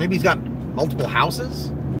California or something. Maybe he's got multiple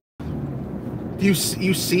houses? Do you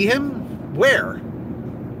see him? Where?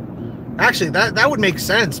 Actually, that would make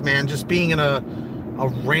sense, man. Just being in a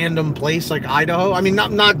random place like Idaho. I mean,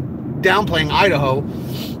 not downplaying Idaho.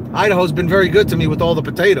 Idaho's been very good to me with all the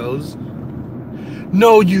potatoes.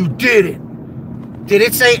 No, you didn't. Did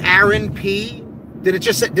it say Aaron P? Did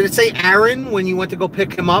it say Aaron when you went to go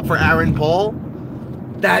pick him up for Aaron Paul?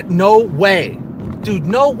 No way. Dude,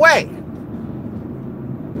 no way.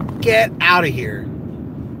 Get out of here.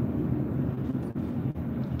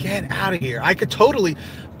 Get out of here. I could totally,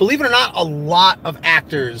 believe it or not, a lot of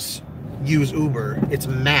actors use Uber. It's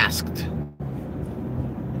masked.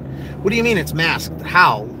 What do you mean it's masked?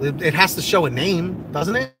 How? It has to show a name,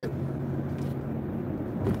 doesn't it?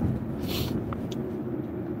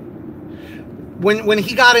 When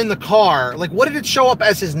he got in the car, like, what did it show up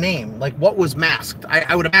as his name? Like, what was masked?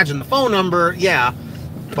 I would imagine the phone number, yeah,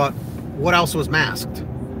 but what else was masked?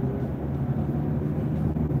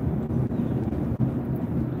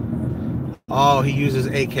 Oh, he uses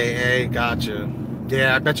AKA, gotcha.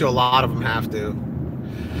 Yeah, I bet you a lot of them have to.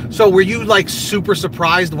 So were you, like, super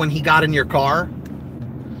surprised when he got in your car?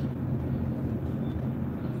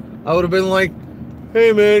 I would have been like,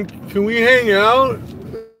 hey, man, can we hang out?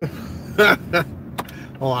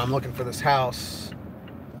 Hold on, I'm looking for this house.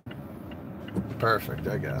 Perfect,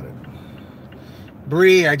 I got it.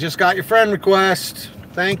 Bree, I just got your friend request.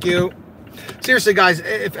 Thank you. Seriously, guys,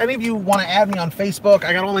 if any of you want to add me on Facebook,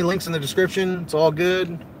 I got all my links in the description. It's all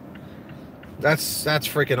good. That's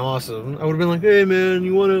freaking awesome. I would have been like, hey man,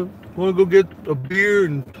 you wanna go get a beer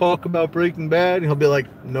and talk about Breaking Bad? And he'll be like,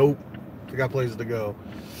 nope, I got places to go.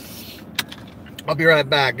 I'll be right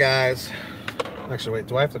back, guys. Actually, wait,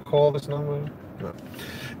 do I have to call this number? No.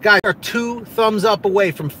 Guys, we're 2 thumbs up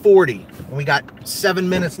away from 40. And we got 7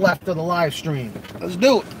 minutes left of the live stream. Let's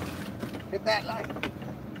do it. Hit that like.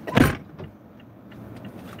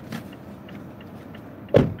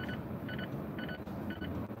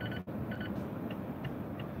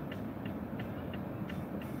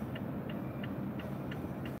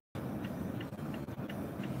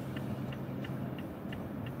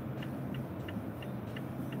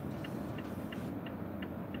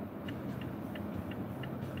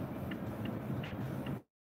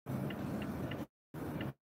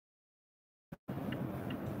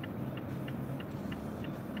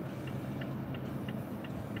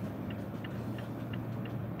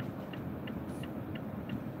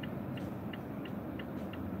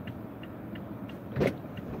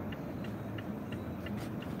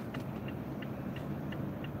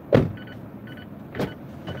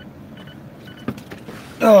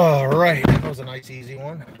 All right, that was a nice, easy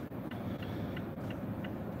one.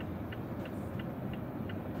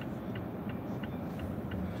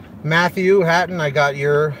 Matthew Hatton, I got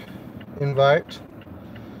your invite,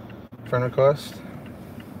 friend request.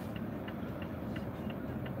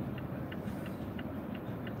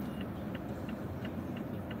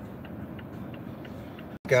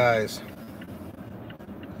 Guys,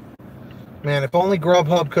 man, if only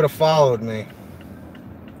GrubHub could have followed me.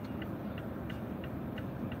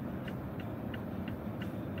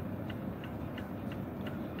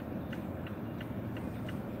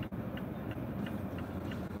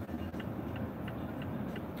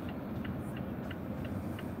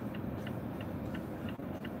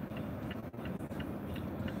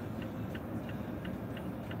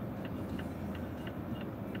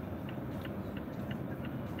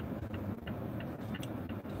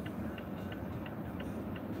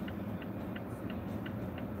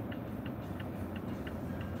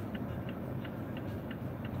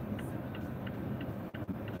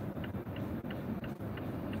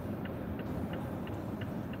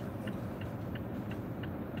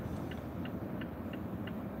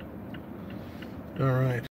 All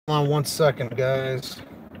right, hold on 1 second, guys.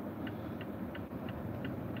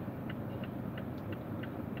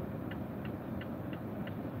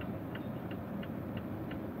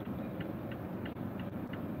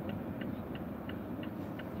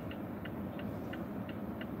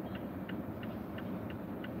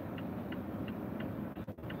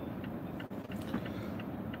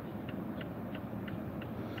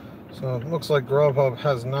 So it looks like GrubHub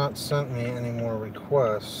has not sent me any more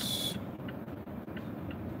requests.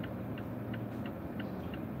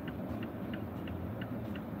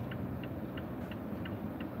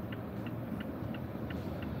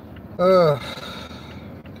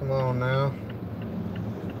 Come on now.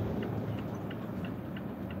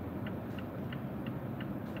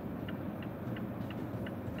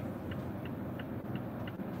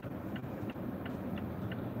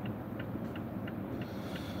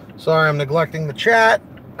 Sorry, I'm neglecting the chat.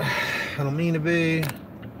 I don't mean to be.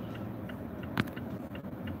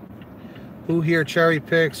 Who here cherry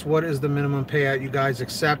picks? What is the minimum payout you guys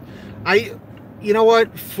accept? You know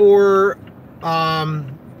what, for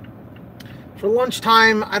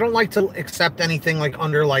lunchtime, I don't like to accept anything like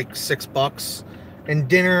under like $6. And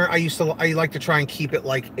dinner, I like to try and keep it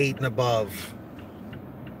like 8 and above.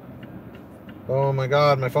 Oh my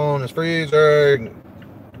God, my phone is freezing.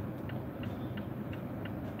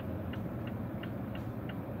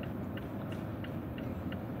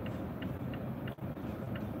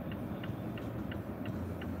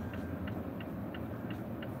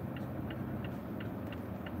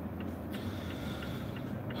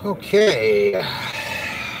 Okay,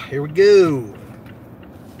 here we go.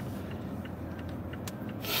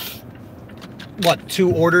 What,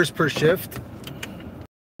 2 orders per shift?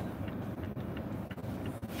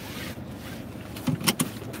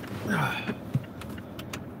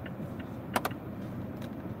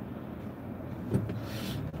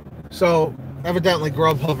 So, evidently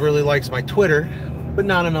GrubHub really likes my Twitter, but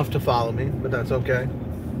not enough to follow me, but that's okay.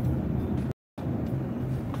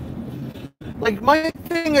 Like, my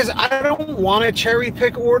thing is, I don't want to cherry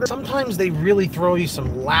pick orders. Sometimes they really throw you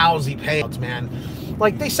some lousy payouts, man.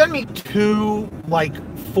 Like, they sent me 2, like,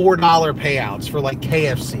 $4 payouts for, like,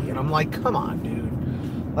 KFC. And I'm like, come on,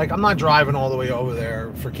 dude. Like, I'm not driving all the way over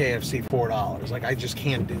there for KFC $4. Like, I just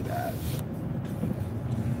can't do that.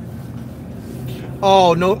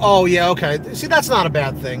 Oh, no. Oh, yeah, okay. See, that's not a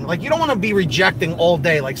bad thing. Like, you don't want to be rejecting all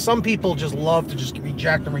day. Like, some people just love to just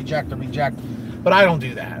reject and reject and reject. But I don't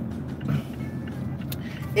do that.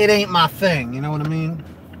 It ain't my thing, you know what I mean?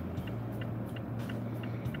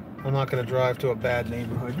 I'm not gonna drive to a bad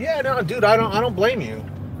neighborhood. Yeah, no, dude, I don't blame you.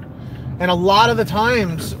 And a lot of the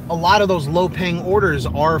times, a lot of those low-paying orders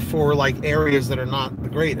are for like areas that are not the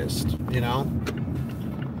greatest, you know?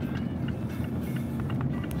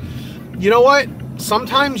 You know what?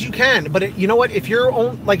 Sometimes you can, but you know what? If you're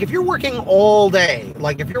working all day,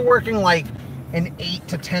 like if you're working like an 8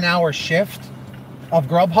 to 10 hour shift of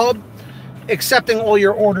GrubHub, accepting all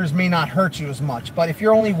your orders may not hurt you as much. But if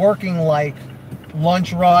you're only working like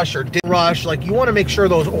lunch rush or dinner rush, like you want to make sure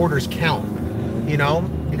those orders count, you know,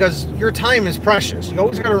 because your time is precious. You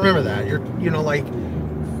always got to remember that.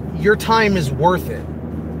 Your time is worth it.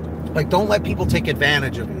 Like, don't let people take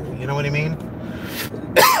advantage of you. You know what I mean?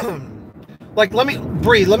 Like, let me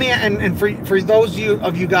for those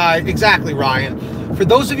of you guys, exactly, Ryan, for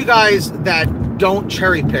those of you guys that don't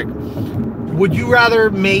cherry pick, would you rather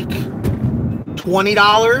make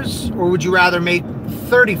 $20 or would you rather make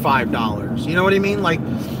 $35? You know what I mean? Like,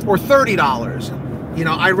 or $30. You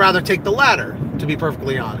know, I'd rather take the latter, to be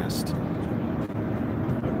perfectly honest.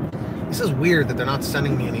 This is weird that they're not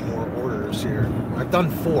sending me any more orders here. I've done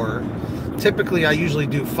 4. Typically, I usually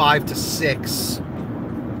do 5 to 6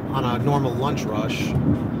 on a normal lunch rush.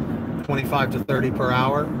 25 to 30 per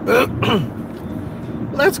hour. Well,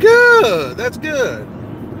 that's good. That's good.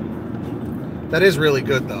 That is really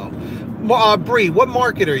good, though. Bree, what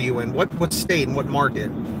market are you in? What state and what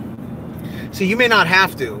market? See, you may not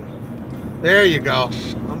have to. There you go.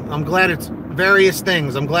 I'm glad it's various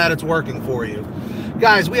things. I'm glad it's working for you.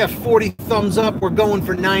 Guys, we have 40 thumbs up. We're going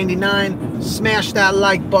for 99. Smash that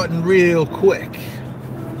like button real quick.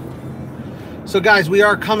 So, guys, we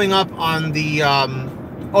are coming up on the...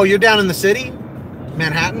 oh, you're down in the city?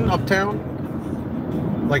 Manhattan,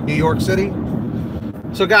 uptown? Like New York City?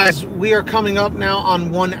 So, guys, we are coming up now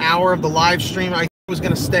on 1 hour of the live stream. I was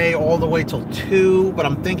going to stay all the way till 2, but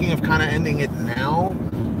I'm thinking of kind of ending it now,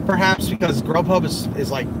 perhaps, because GrubHub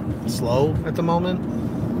is like slow at the moment.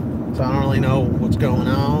 So I don't really know what's going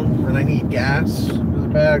on, and I need gas really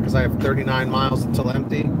bad because I have 39 miles until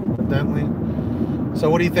empty, evidently. So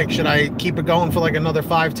what do you think? Should I keep it going for like another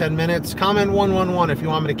 5-10 minutes? Comment 111 if you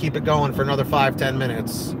want me to keep it going for another 5-10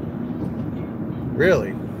 minutes.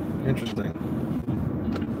 Really? Interesting.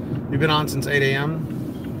 You've been on since 8 a.m.?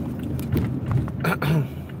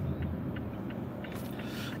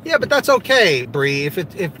 Yeah, but that's okay, Bree.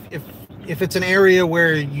 If it's an area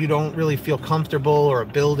where you don't really feel comfortable, or a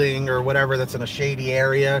building or whatever that's in a shady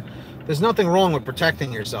area, there's nothing wrong with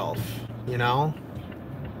protecting yourself, you know?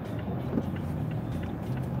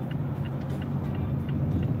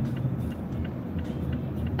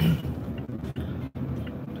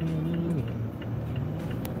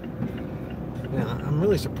 Yeah, I'm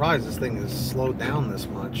really surprised this thing has slowed down this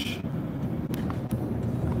much.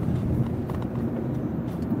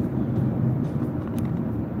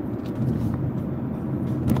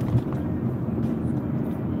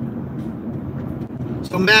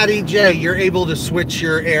 So Maddie J, you're able to switch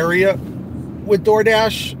your area with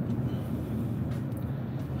DoorDash?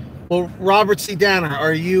 Well, Robert C. Danner,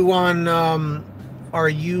 are you on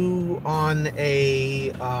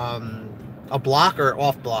a block or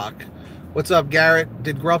off block? What's up, Garrett?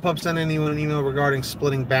 Did GrubHub send anyone an email regarding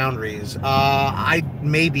splitting boundaries? I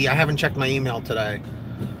haven't checked my email today.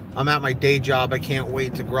 I'm at my day job. I can't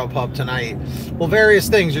wait to GrubHub tonight. Well, various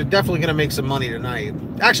things. You're definitely going to make some money tonight.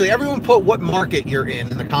 Actually, everyone put what market you're in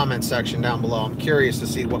the comments section down below. I'm curious to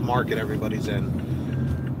see what market everybody's in.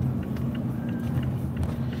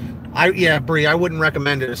 Yeah, Bree, I wouldn't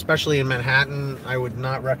recommend it, especially in Manhattan. I would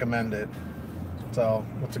not recommend it. So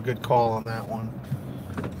that's a good call on that one.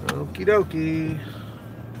 Okie dokie.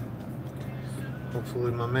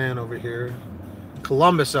 Hopefully my man over here.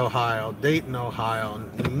 Columbus, Ohio, Dayton, Ohio,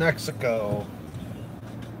 New Mexico,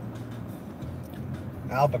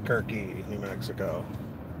 Albuquerque, New Mexico,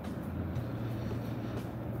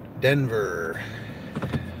 Denver.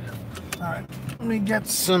 All right, let me get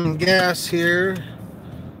some gas here.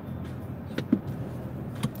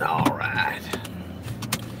 All right,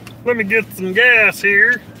 let me get some gas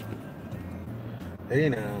here.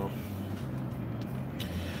 You know.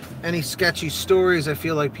 Any sketchy stories? I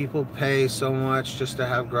feel like people pay so much just to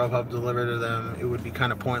have GrubHub deliver to them. It would be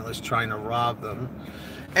kind of pointless trying to rob them.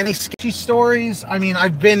 Any sketchy stories? I mean,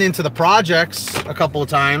 I've been into the projects a couple of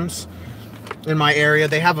times in my area.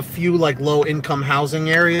 They have a few like low income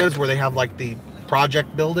housing areas where they have like the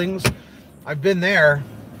project buildings. I've been there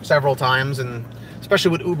several times, and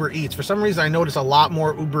especially with Uber Eats. For some reason, I notice a lot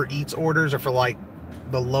more Uber Eats orders are for like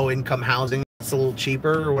the low income housing. It's a little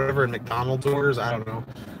cheaper or whatever, and McDonald's orders, I don't know.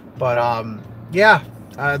 But yeah,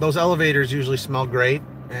 those elevators usually smell great,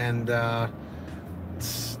 and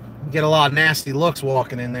get a lot of nasty looks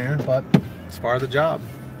walking in there, but it's part of the job.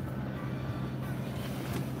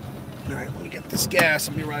 All right, let me get this gas.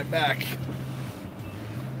 I'll be right back.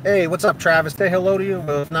 Hey, what's up, Travis? Say hello to you.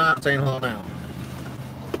 But if not, I'm saying hello now.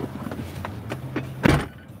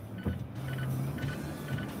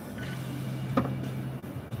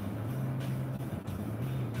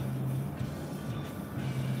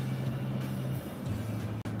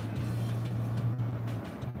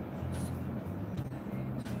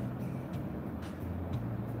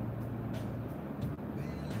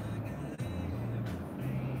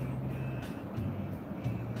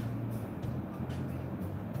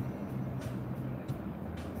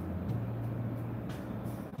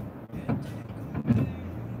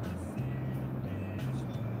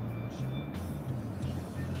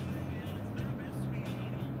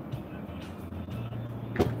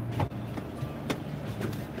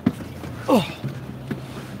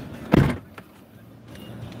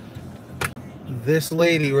 This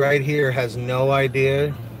lady right here has no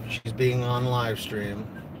idea she's being on live stream.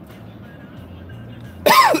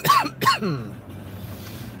 An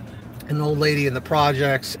old lady in the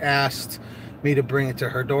projects asked me to bring it to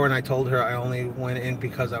her door, and I told her I only went in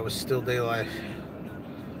because I was still daylight.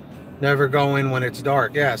 Never go in when it's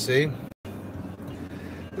dark. Yeah, see?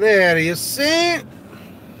 There, you see?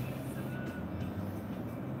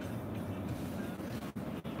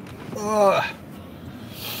 Ugh.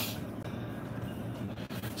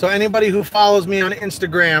 So anybody who follows me on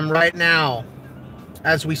Instagram right now,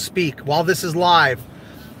 as we speak, while this is live,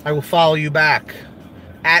 I will follow you back.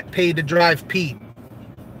 At PaidToDrivePete.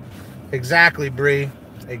 Exactly, Bree.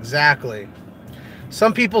 Exactly.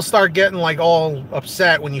 Some people start getting like all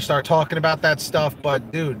upset when you start talking about that stuff,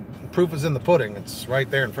 but dude, proof is in the pudding. It's right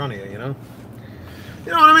there in front of you, you know?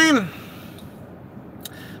 You know what I mean?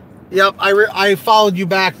 Yep, I followed you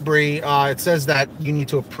back, Bree. It says that you need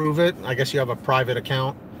to approve it. I guess you have a private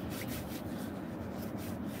account.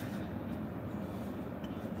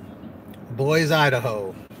 Boise,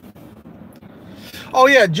 Idaho. Oh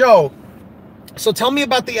yeah, Joe. So tell me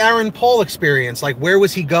about the Aaron Paul experience. Like, where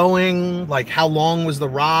was he going? Like, how long was the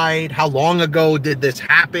ride? How long ago did this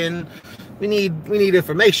happen? We need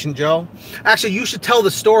information, Joe. Actually, you should tell the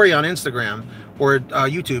story on Instagram or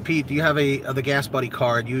YouTube. Pete, do you have the Gas Buddy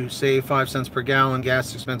card? You save 5 cents per gallon. Gas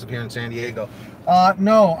is expensive here in San Diego.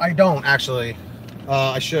 No, I don't actually.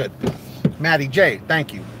 I should. Maddie J,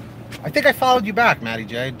 thank you. I think I followed you back, Maddie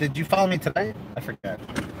J. Did you follow me today? I forget.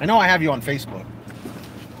 I know I have you on Facebook.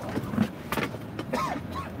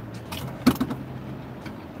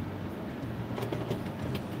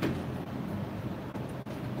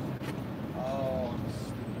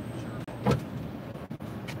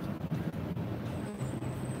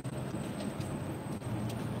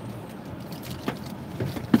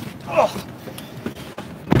 Oh.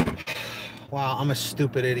 Wow, I'm a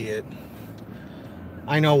stupid idiot.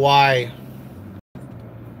 I know why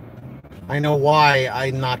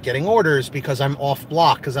I'm not getting orders, because I'm off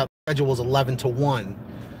block, because that schedule is 11 to 1.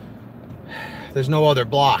 There's no other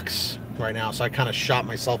blocks right now, so I kind of shot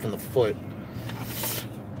myself in the foot.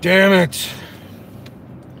 Damn it.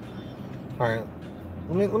 All right.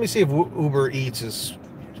 Let me see if Uber Eats is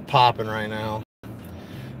popping right now.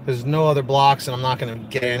 There's no other blocks, and I'm not going to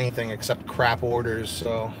get anything except crap orders,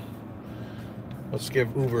 so let's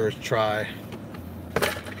give Uber a try.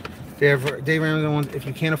 Dave Ramsey, if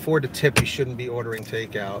you can't afford to tip, you shouldn't be ordering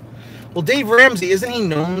takeout. Well, Dave Ramsey, isn't he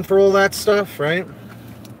known for all that stuff, right?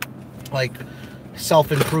 Like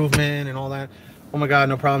self-improvement and all that. Oh my God,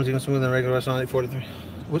 no problems, even smoother than a regular restaurant.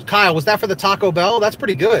 843. Kyle, was that for the Taco Bell? That's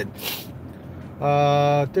pretty good.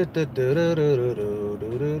 How do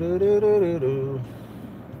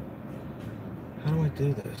I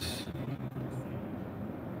do this?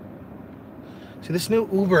 See, this new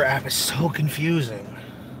Uber app is so confusing.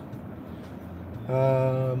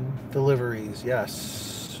 Deliveries,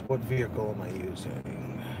 yes. What vehicle am I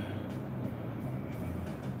using?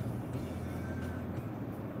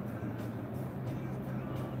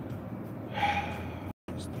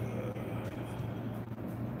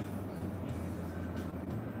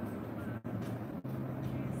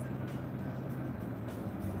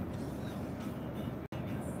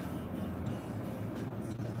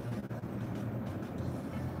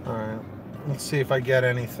 All right, let's see if I get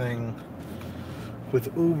anything with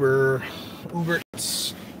Uber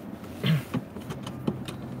Eats. I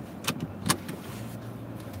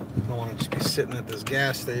don't want to just be sitting at this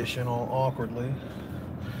gas station all awkwardly.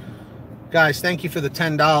 Guys, thank you for the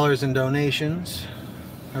 $10 in donations.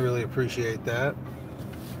 I really appreciate that.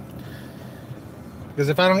 Because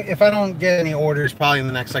if I don't get any orders probably in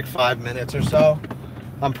the next like 5 minutes or so,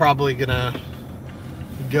 I'm probably gonna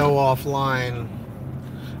go offline,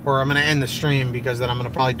 or I'm gonna end the stream, because then I'm gonna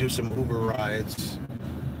probably do some Uber rides.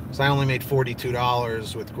 So I only made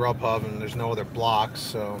 $42 with GrubHub, and there's no other blocks,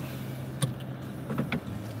 so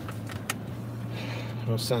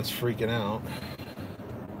no sense freaking out.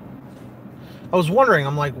 I was wondering,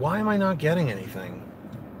 I'm like, why am I not getting anything?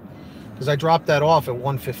 Because I dropped that off at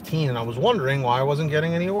 1:15, and I was wondering why I wasn't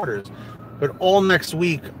getting any orders. But all next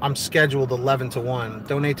week, I'm scheduled 11 to 1.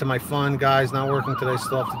 Donate to my fund, guys. Not working today,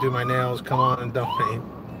 still have to do my nails. Come on and donate.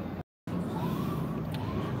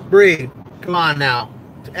 Bree, come on now.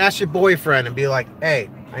 Ask your boyfriend and be like, hey,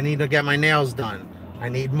 I need to get my nails done. I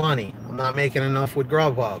need money. I'm not making enough with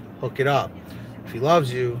GrubHub. Hook it up. If he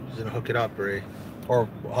loves you, he's going to hook it up, Bree. Or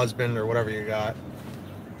husband, or whatever you got.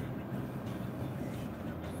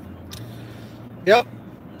 Yep.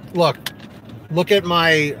 Look at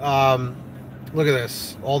my, look at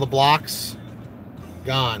this. All the blocks,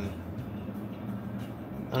 gone.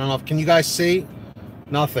 I don't know if, can you guys see?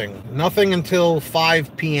 Nothing. Nothing until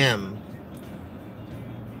 5 p.m.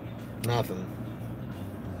 Nothing.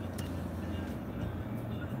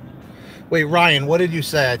 Wait, Ryan, what did you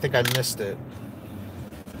say? I think I missed it.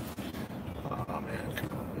 Oh, man. Come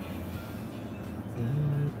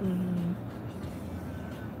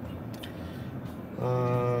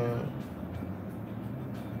on.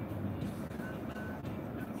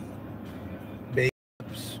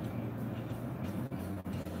 Babes.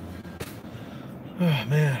 Oh,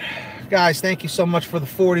 man. Guys, thank you so much for the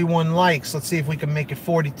 41 likes. Let's see if we can make it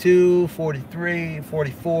 42, 43,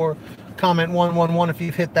 44. Comment 111 if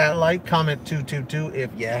you've hit that like. Comment 222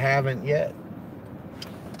 if you haven't yet.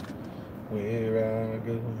 Where I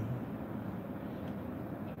go.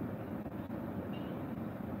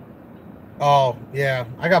 Oh, yeah.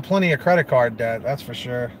 I got plenty of credit card debt, that's for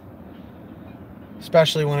sure.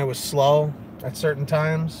 Especially when it was slow at certain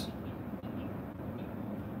times.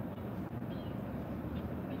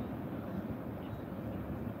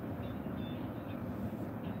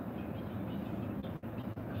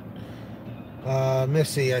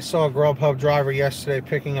 Missy, I saw a GrubHub driver yesterday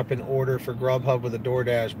picking up an order for GrubHub with a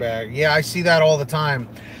DoorDash bag. Yeah, I see that all the time.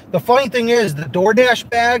 The funny thing is, the DoorDash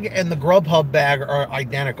bag and the GrubHub bag are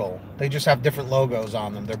identical. They just have different logos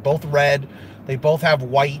on them. They're both red. They both have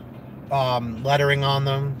white lettering on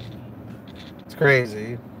them. It's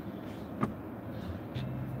crazy.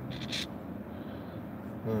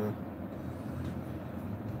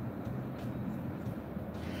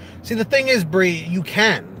 See, the thing is, Bree, you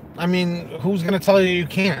can. I mean, who's going to tell you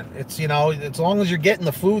can't? It's, you know, as long as you're getting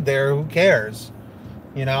the food there, who cares?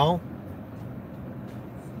 You know?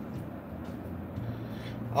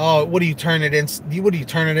 Oh, what do you turn it in? What do you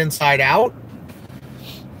turn it inside out?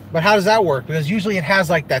 But how does that work? Because usually it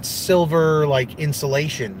has like that silver like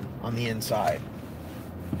insulation on the inside.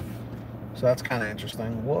 So that's kind of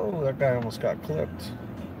interesting. Whoa, that guy almost got clipped.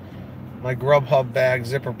 My GrubHub bag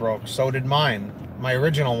zipper broke. So did mine. My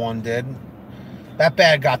original one did. That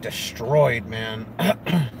bag got destroyed, man.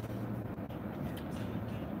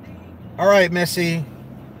 All right, Missy.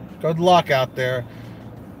 Good luck out there.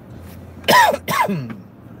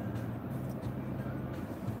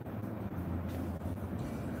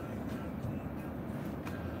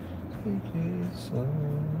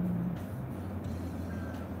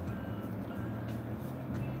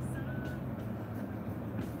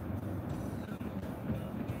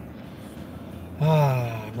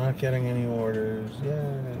 I'm not getting any orders.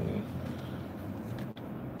 Yay.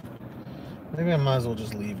 Maybe I might as well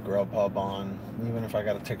just leave GrubHub on. Even if I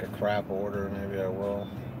gotta take a crap order, maybe I will.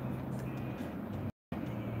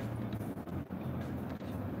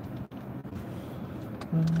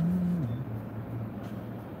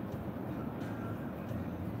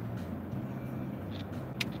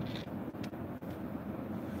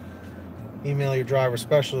 Email your driver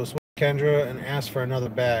specialist, Kendra, and ask for another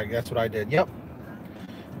bag. That's what I did. Yep.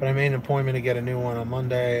 But I made an appointment to get a new one on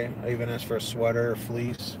Monday. I even asked for a sweater or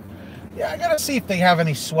fleece. Yeah, I gotta see if they have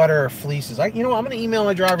any sweater or fleeces. You know what? I'm gonna email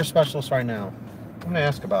my driver specialist right now. I'm gonna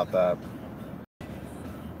ask about that.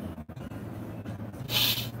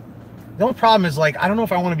 The only problem is, like, I don't know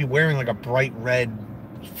if I want to be wearing like a bright red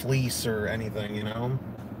fleece or anything, you know?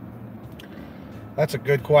 That's a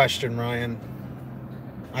good question, Ryan.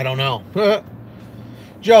 I don't know.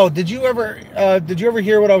 Joe, did you ever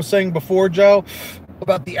hear what I was saying before, Joe,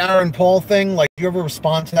 about the Aaron Paul thing? Like, do you ever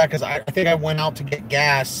respond to that? Because I think I went out to get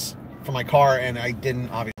gas for my car, and I didn't,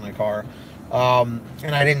 obviously, my car,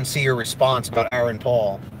 and I didn't see your response about Aaron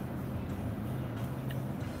Paul.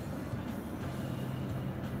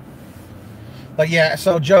 But yeah,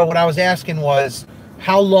 so Joe, what I was asking was,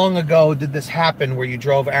 how long ago did this happen where you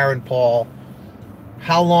drove Aaron Paul?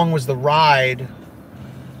 How long was the ride?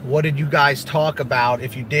 What did you guys talk about?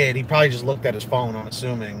 If you did, he probably just looked at his phone, I'm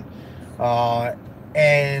assuming.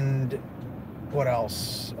 And what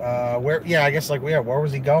else? Where? Yeah, I guess, like, yeah, where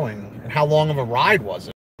was he going? And how long of a ride was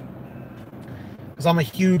it? Because I'm a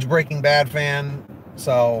huge Breaking Bad fan,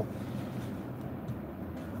 so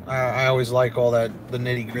I always like all that, the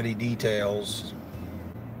nitty-gritty details.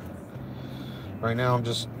 Right now, I'm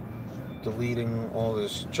just deleting all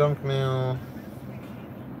this junk mail.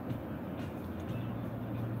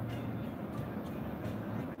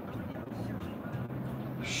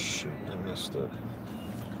 Shoot, I missed it.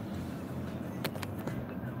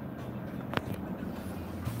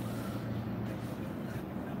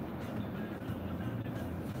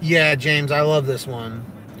 Yeah, James, I love this one.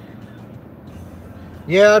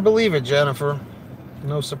 Yeah, I believe it, Jennifer.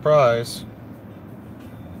 No surprise.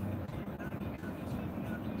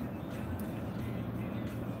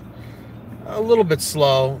 A little bit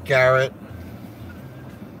slow, Garrett.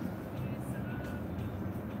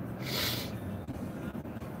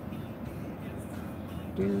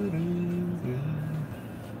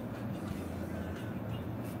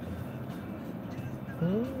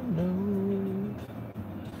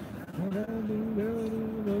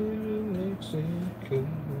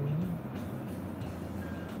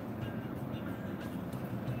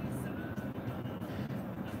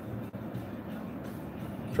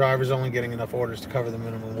 Drivers only getting enough orders to cover the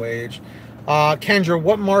minimum wage. Kendra,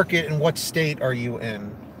 what market and what state are you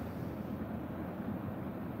in?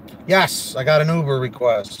 Yes, I got an Uber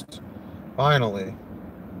request. Finally.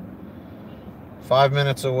 5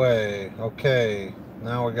 minutes away. Okay,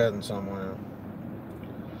 now we're getting somewhere.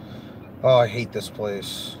 Oh, I hate this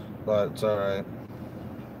place, but it's alright.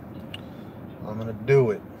 I'm gonna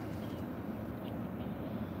do it.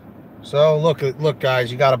 So look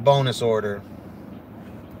guys, you got a bonus order.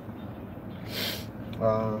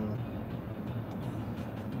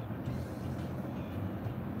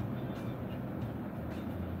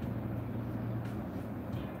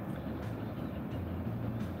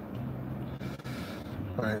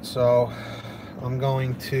 Alright, so I'm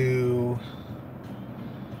gonna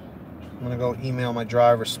go email my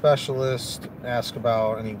driver specialist, ask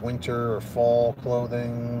about any winter or fall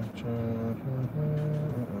clothing.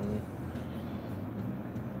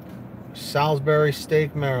 Salisbury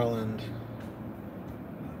Steak, Maryland.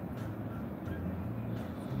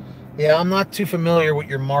 Yeah, I'm not too familiar with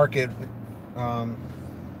your market.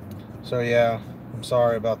 So yeah, I'm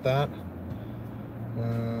sorry about that.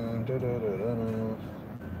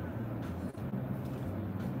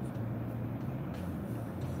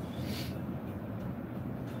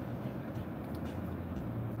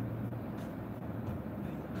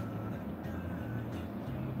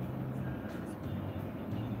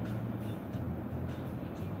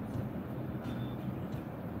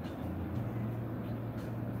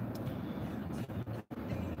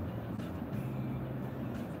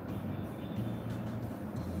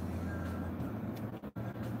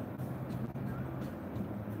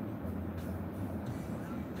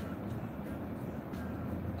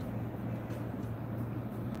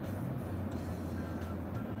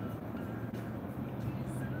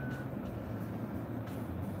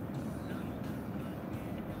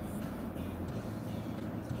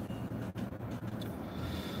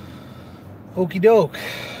 Okie doke.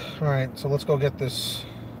 All right, so let's go get this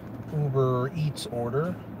Uber Eats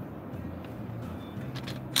order.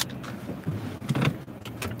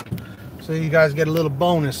 So you guys get a little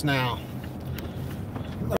bonus now.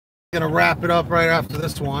 I'm gonna wrap it up right after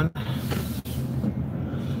this one.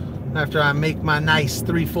 After I make my nice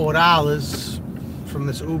 $3-4 from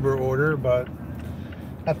this Uber order, but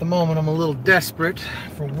at the moment I'm a little desperate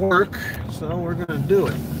for work, so we're gonna do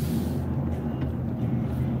it.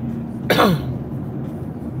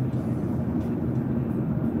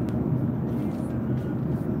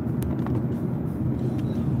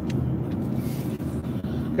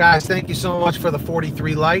 Guys, thank you so much for the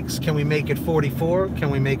 43 likes. Can we make it 44? Can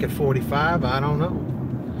we make it 45? I don't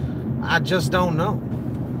know. I just don't know.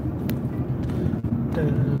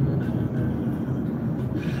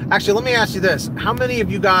 Actually, let me ask you this. How many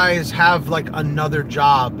of you guys have like another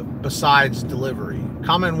job besides delivery?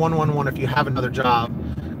 Comment 111 if you have another job.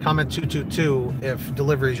 Comment 222 if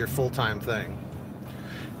delivery is your full-time thing.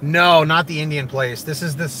 No, not the Indian place. This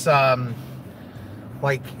is this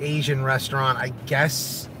like Asian restaurant. I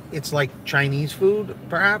guess it's like Chinese food,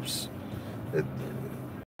 perhaps.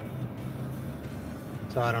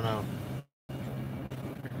 So I don't know.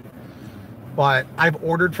 But I've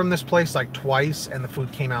ordered from this place like twice, and the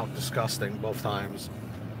food came out disgusting both times.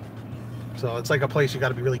 So it's like a place you got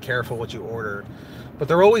to be really careful what you order. But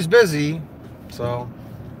they're always busy, so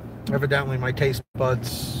evidently my taste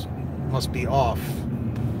buds must be off.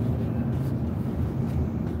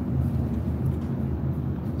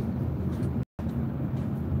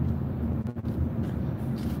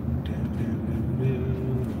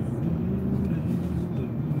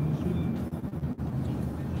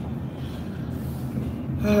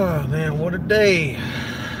 Oh man, what a day.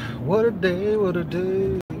 What a day, what a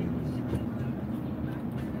day.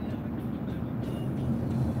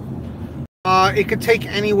 It could take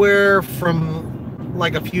anywhere from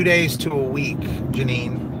like a few days to a week,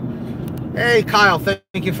 Janine. Hey Kyle, thank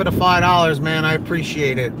you for the $5, man. I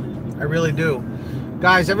appreciate it. I really do.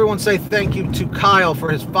 Guys, everyone say thank you to Kyle for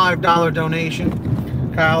his $5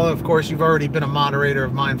 donation. Kyle, of course, you've already been a moderator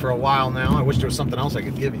of mine for a while now. I wish there was something else I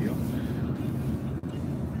could give you.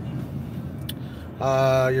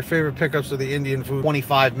 Your favorite pickups of the Indian food,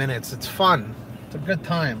 25 minutes. It's fun. It's a good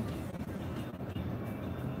time.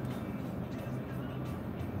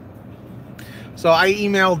 So I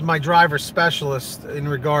emailed my driver specialist in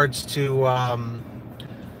regards to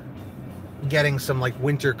getting some like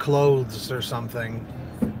winter clothes or something.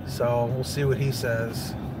 So we'll see what he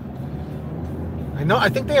says. I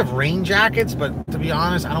think they have rain jackets, but to be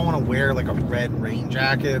honest, I don't want to wear like a red rain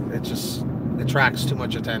jacket. It just attracts too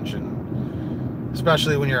much attention,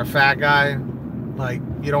 especially when you're a fat guy. Like,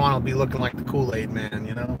 you don't want to be looking like the Kool-Aid man,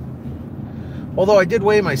 you know? Although I did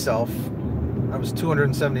weigh myself. I was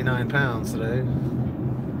 279 pounds today,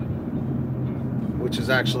 which is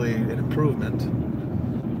actually an improvement.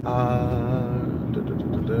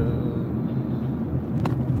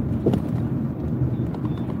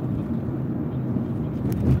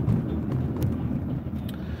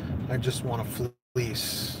 I just want to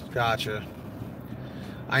fleece. Gotcha.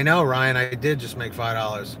 I know, Ryan. I did just make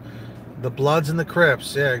 $5. The Bloods and the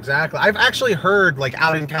Crips. Yeah, exactly. I've actually heard, like,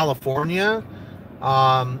 out in California.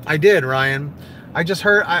 I did, Ryan. I just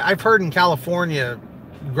heard. I've heard in California,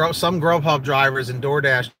 some GrubHub drivers and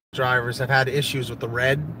DoorDash drivers have had issues with the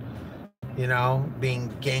red. You know,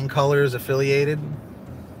 being gang colors affiliated.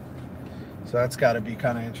 So that's got to be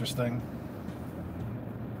kind of interesting.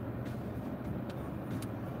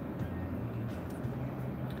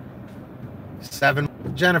 Seven,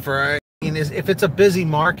 Jennifer. I mean, if it's a busy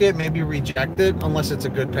market, maybe reject it unless it's a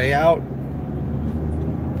good payout.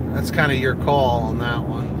 That's kind of your call on that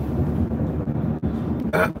one.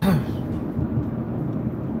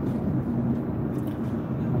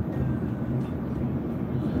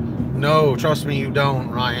 No, trust me, you don't,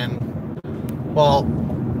 Ryan. Well,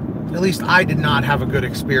 at least I did not have a good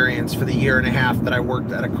experience for the year and a half that I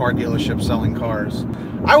worked at a car dealership selling cars.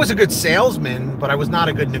 I was a good salesman, but I was not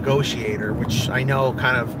a good negotiator, which I know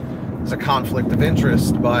kind of is a conflict of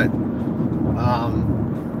interest, but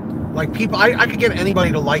like people, I could get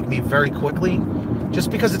anybody to like me very quickly just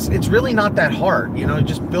because it's really not that hard, you know, you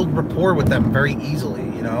just build rapport with them very easily,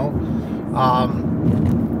 you know.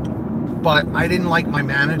 But I didn't like my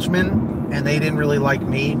management, and they didn't really like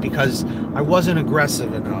me because I wasn't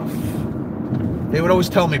aggressive enough. They would always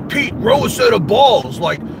tell me, Pete, grow a set of balls,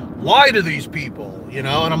 like, lie to these people, you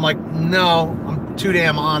know? And I'm like, no, I'm too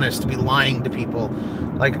damn honest to be lying to people.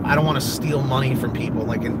 Like, I don't want to steal money from people,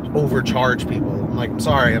 like, and overcharge people. I'm like, I'm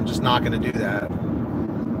sorry, I'm just not going to do that.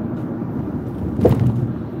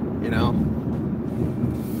 You know?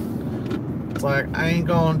 It's like, I ain't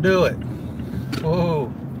going to do it.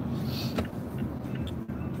 Whoa.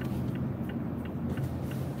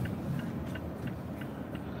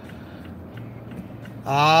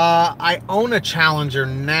 I own a Challenger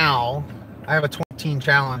now. I have a 2018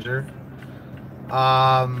 Challenger.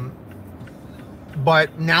 But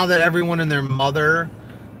now that everyone and their mother,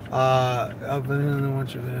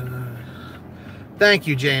 thank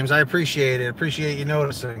you, James. I appreciate it. Appreciate you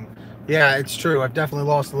noticing. Yeah, it's true. I've definitely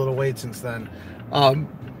lost a little weight since then.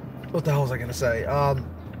 What the hell was I gonna say? I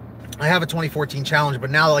have a 2014 Challenger, but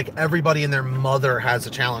now like everybody and their mother has a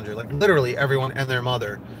Challenger. Like literally everyone and their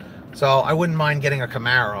mother. So I wouldn't mind getting a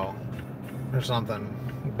Camaro or something.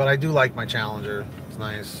 But I do like my Challenger. It's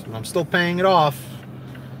nice. And I'm still paying it off.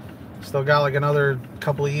 Still got like another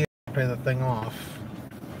couple of years to pay the thing off.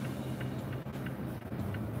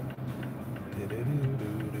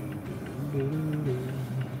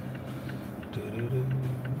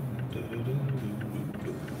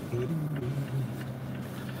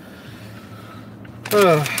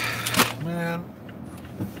 Oh, man.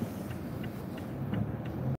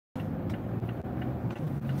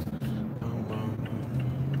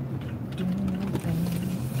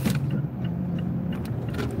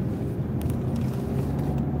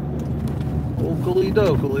 Oakley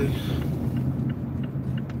dokley.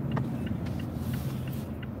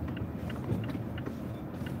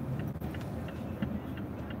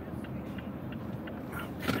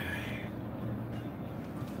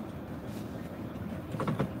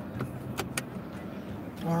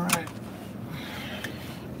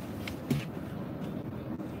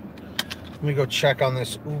 Let me go check on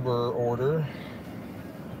this Uber order.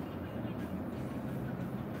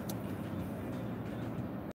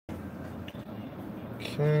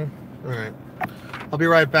 Okay. All right. I'll be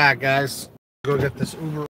right back, guys. Go get this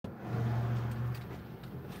Uber.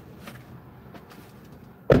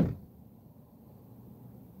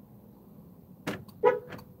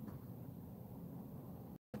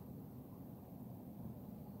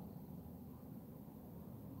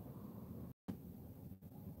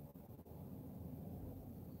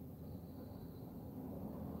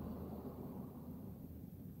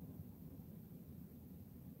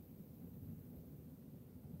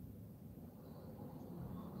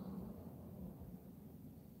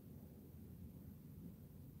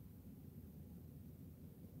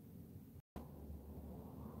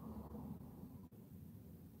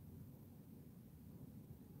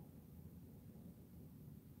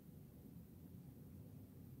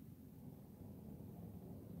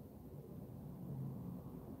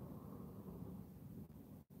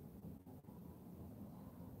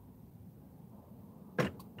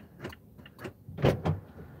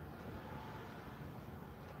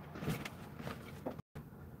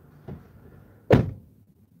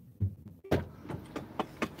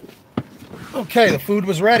 Okay, the food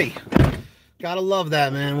was ready. Gotta love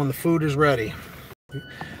that, man, when the food is ready.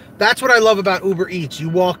 That's what I love about Uber Eats. You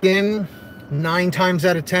walk in, 9 times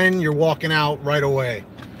out of 10, you're walking out right away.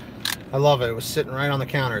 I love it. It was sitting right on the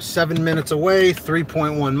counter. 7 minutes away,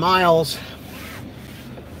 3.1 miles.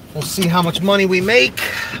 We'll see how much money we make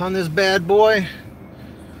on this bad boy.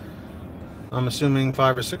 I'm assuming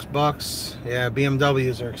 $5 or $6. Yeah,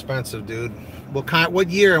 BMWs are expensive, dude. What kind? What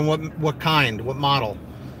year and what kind? What model?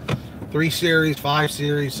 3 Series, 5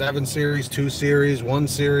 Series, 7 Series, 2 Series, 1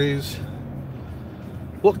 Series.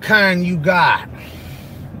 What kind you got,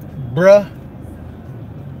 bruh?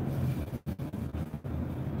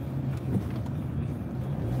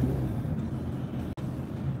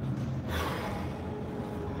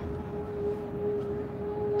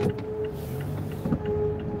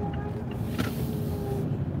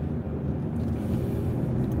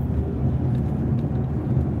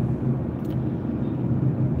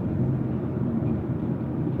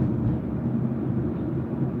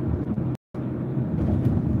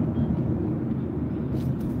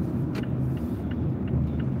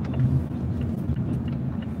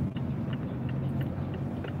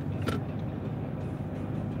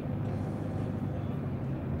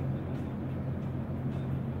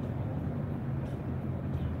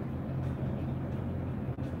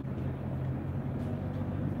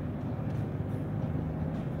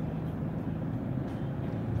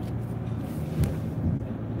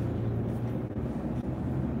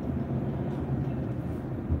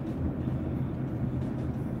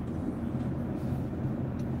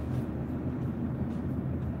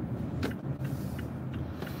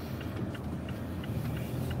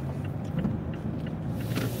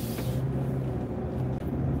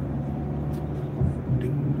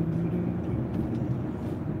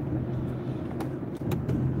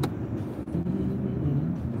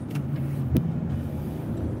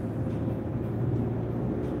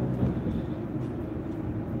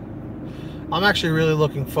 I'm actually really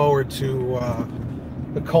looking forward to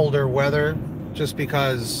the colder weather, just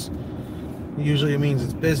because usually it means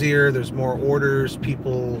it's busier, there's more orders,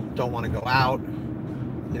 people don't want to go out,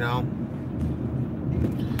 you know.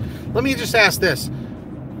 Let me just ask this.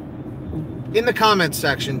 In the comments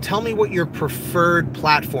section, tell me what your preferred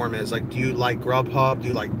platform is. Like, do you like GrubHub? Do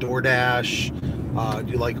you like DoorDash?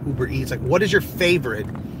 Do you like Uber Eats? Like, what is your favorite?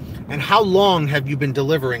 And how long have you been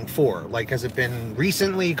delivering for? Like, has it been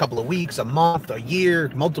recently, a couple of weeks, a month, a year,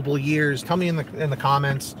 multiple years? Tell me in the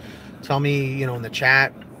comments. Tell me, you know, in the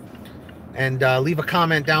chat. And leave a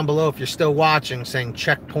comment down below if you're still watching saying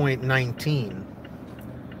checkpoint 19.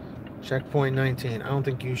 Checkpoint 19. I don't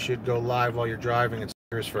think you should go live while you're driving. It's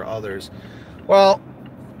dangerous for others. Well,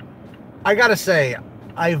 I gotta say,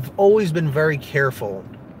 I've always been very careful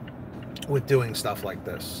with doing stuff like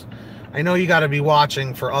this. I know you got to be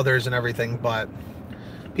watching for others and everything, but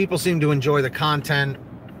people seem to enjoy the content.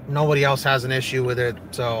 Nobody else has an issue with it,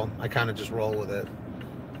 so I kind of just roll with it,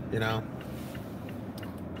 you know?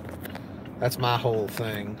 That's my whole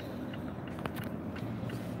thing.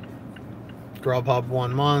 GrubHub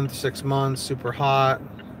 1 month, 6 months, super hot,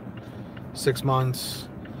 6 months.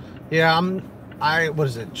 Yeah, what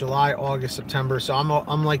is it, July, August, September, so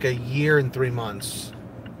I'm like a year and 3 months.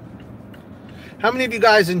 How many of you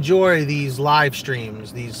guys enjoy these live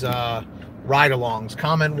streams, these ride-alongs?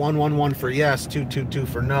 Comment 111 for yes, 222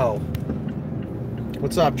 for no.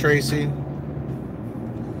 What's up, Tracy?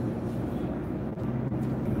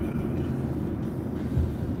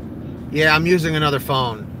 Yeah, I'm using another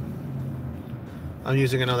phone. I'm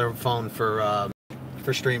using another phone for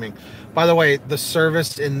streaming. By the way, the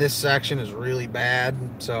service in this section is really bad,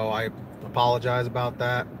 so I apologize about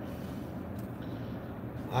that.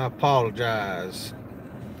 I apologize.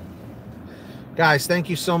 Guys, thank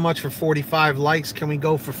you so much for 45 likes. Can we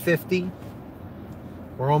go for 50?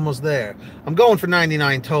 We're almost there. I'm going for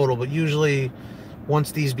 99 total, but usually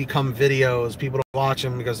once these become videos, people don't watch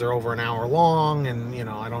them because they're over an hour long, and you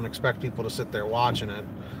know, I don't expect people to sit there watching it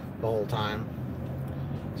the whole time.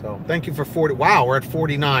 So thank you for 40. Wow, we're at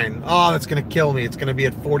 49. Oh, that's gonna kill me. It's gonna be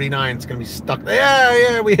at 49. It's gonna be stuck.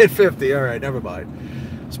 Yeah, we hit 50. All right, never mind.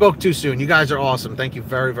 Spoke too soon. You guys are awesome. Thank you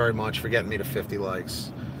very, very much for getting me to 50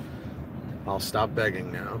 likes. I'll stop begging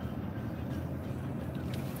now.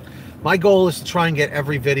 My goal is to try and get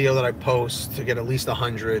every video that I post to get at least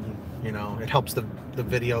 100. You know, it helps the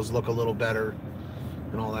videos look a little better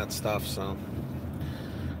and all that stuff. So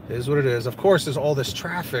it is what it is. Of course, there's all this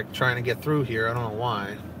traffic trying to get through here. I don't know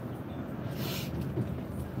why.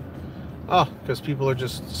 Oh, because people are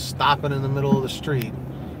just stopping in the middle of the street.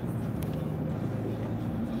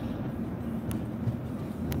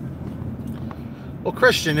 Well,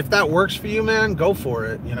 Christian, if that works for you, man, go for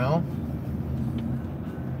it, you know?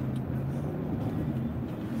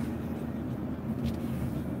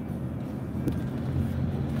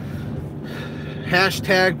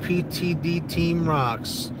 Hashtag PTD Team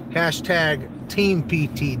Rocks. Hashtag Team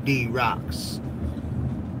PTD Rocks.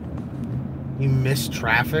 You miss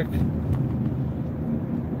traffic?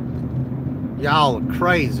 Y'all are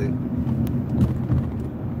crazy.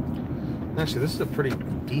 Actually, this is a pretty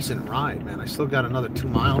decent ride, man. I still got another 2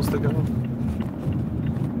 miles to go.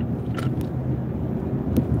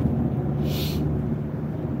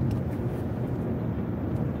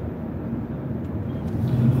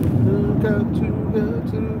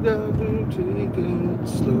 Got to take it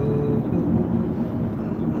slow.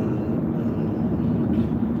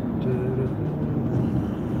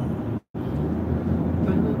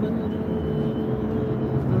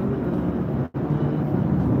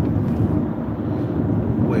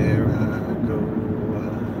 Where I go,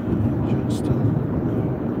 I just don't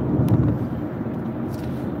know.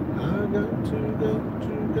 I got to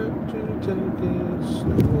take it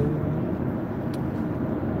slow.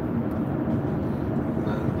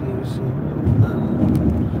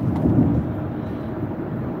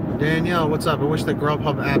 Danielle, what's up? I wish the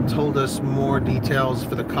GrubHub app told us more details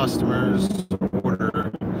for the customers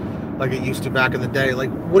order like it used to back in the day.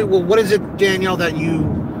 Like, what is it, Danielle, that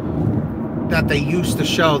they used to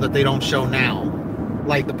show that they don't show now?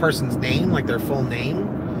 Like the person's name, like their full name?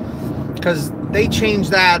 Because they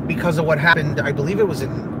changed that because of what happened. I believe it was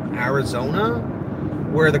in Arizona,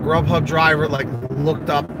 where the GrubHub driver like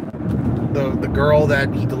looked up the girl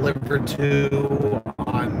that he delivered to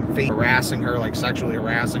on Facebook, harassing her, like sexually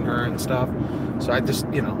harassing her and stuff. So I just,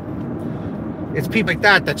 you know, it's people like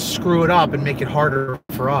that screw it up and make it harder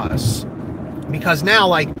for us. Because now,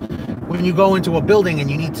 like, when you go into a building and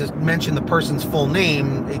you need to mention the person's full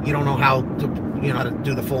name, you don't know how to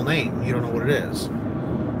do the full name. You don't know what it is.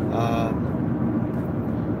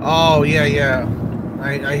 Oh, yeah.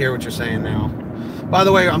 I hear what you're saying now. By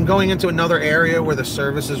the way, I'm going into another area where the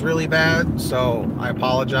service is really bad, so I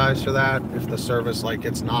apologize for that if the service like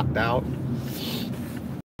gets knocked out.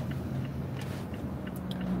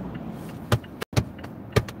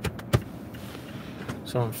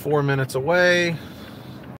 So I'm 4 minutes away.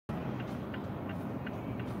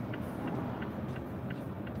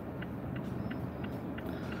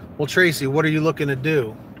 Well, Tracy, what are you looking to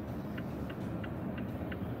do?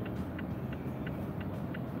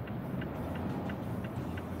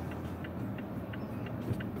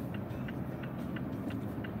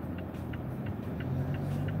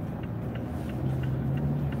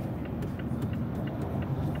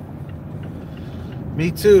 Me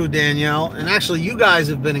too, Danielle. And actually, you guys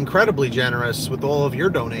have been incredibly generous with all of your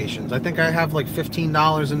donations. I think I have like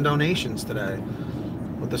 $15 in donations today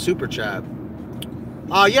with the super chat.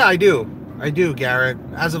 Yeah, I do. I do, Garrett.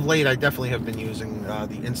 As of late, I definitely have been using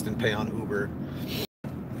the instant pay on Uber.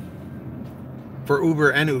 For Uber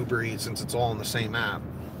and UberEATS, since it's all in the same app.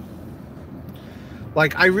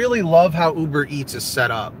 Like, I really love how UberEATS is set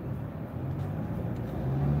up.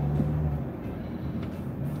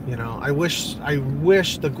 You know, I wish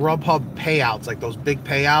the GrubHub payouts, like those big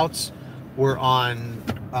payouts, were on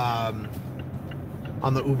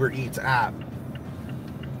the UberEATS app.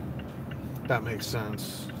 If that makes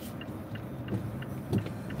sense.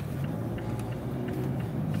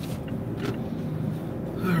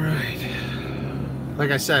 All right.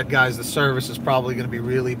 Like I said, guys, the service is probably going to be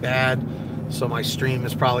really bad, so my stream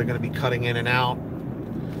is probably going to be cutting in and out.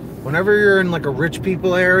 Whenever you're in like a rich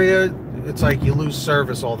people area, it's like you lose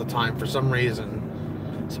service all the time for some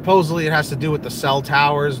reason. Supposedly it has to do with the cell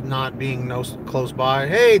towers not being close by.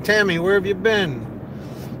 Hey, Tammy, where have you been?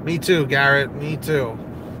 Me too, Garrett. Me too.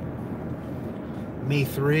 Me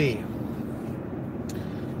three.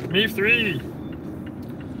 Me three.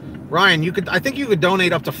 Ryan, I think you could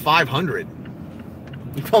donate up to 500.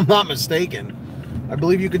 If I'm not mistaken. I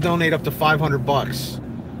believe you could donate up to 500 bucks.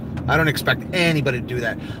 I don't expect anybody to do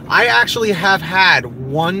that. I actually have had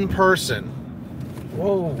one person.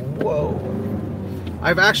 Whoa.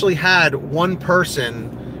 I've actually had one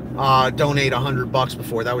person donate 100 bucks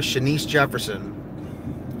before. That was Shanice Jefferson.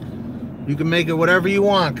 You can make it whatever you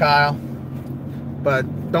want, Kyle.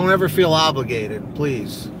 But don't ever feel obligated,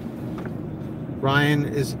 please. Ryan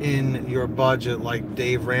is in your budget, like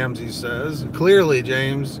Dave Ramsey says. Clearly,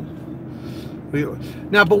 James.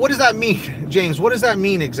 Now, but what does that mean, James? What does that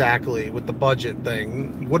mean exactly with the budget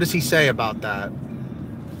thing? What does he say about that?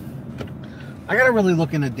 I gotta really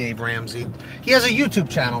look into Dave Ramsey. He has a YouTube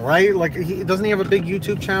channel, right? Like, doesn't he have a big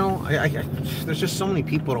YouTube channel? There's just so many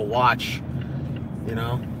people to watch, you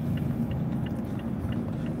know?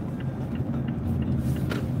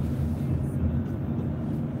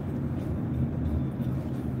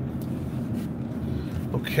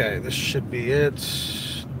 Okay, this should be it.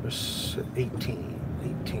 There's 18,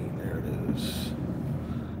 there it is.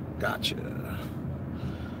 Gotcha.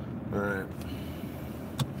 All right.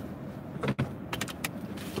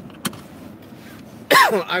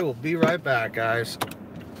 I will be right back, guys.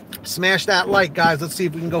 Smash that like, guys. Let's see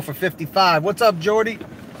if we can go for 55. What's up, Jordy?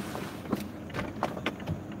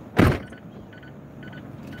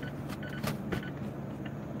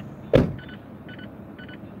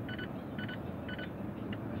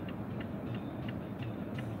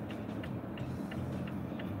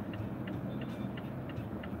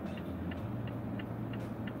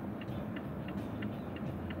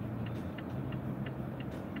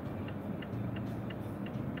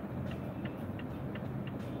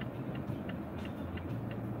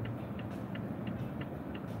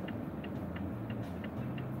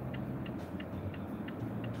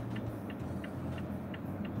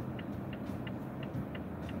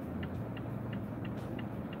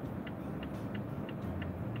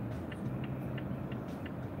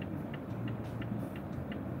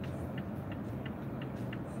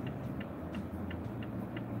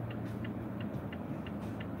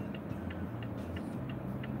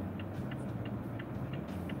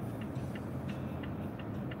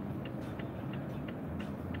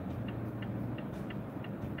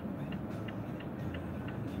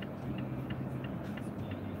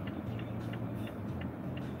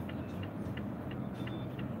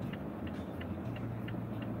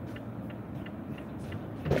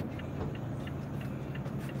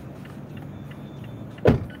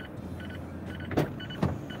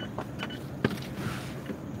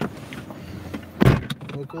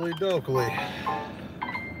 Dokily dokily.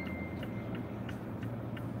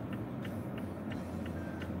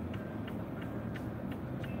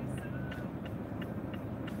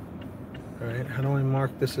 All right, how do I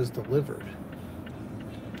mark this as delivered?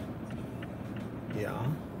 Yeah.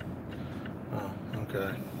 Oh,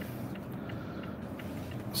 okay.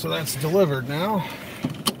 So that's delivered now.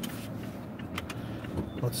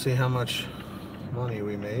 Let's see how much money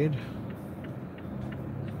we made.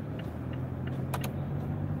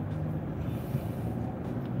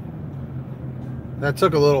 That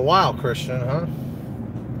took a little while, Christian, huh?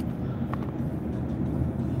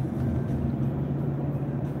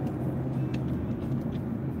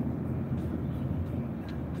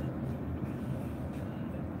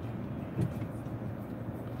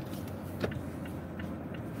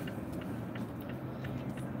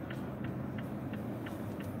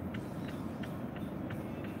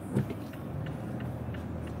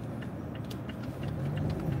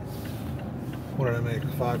 What did I make?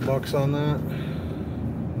 $5 on that?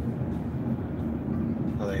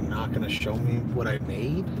 Are they not going to show me what I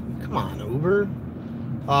made? Come on, Uber.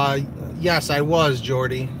 Yes, I was,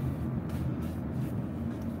 Jordy.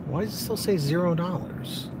 Why does it still say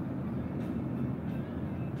 $0?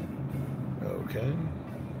 Okay.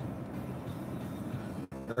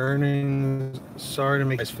 Earnings. Sorry to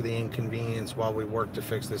make this for the inconvenience while we work to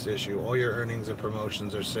fix this issue. All your earnings and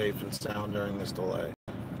promotions are safe and sound during this delay.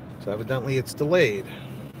 So evidently it's delayed,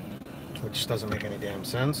 which doesn't make any damn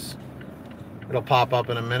sense. It'll pop up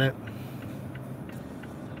in a minute.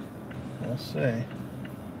 We'll see.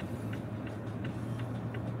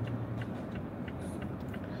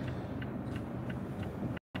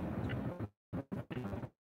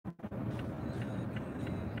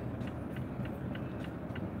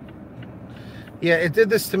 Yeah, it did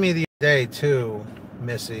this to me the other day too,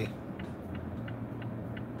 Missy.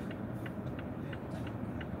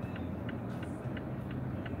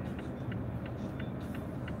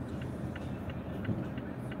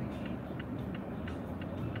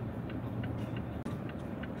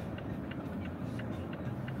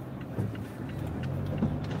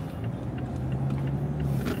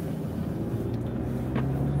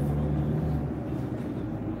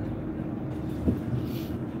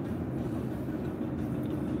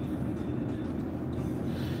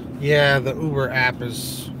 Yeah, the Uber app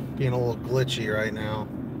is being a little glitchy right now,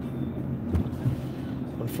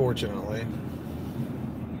 unfortunately.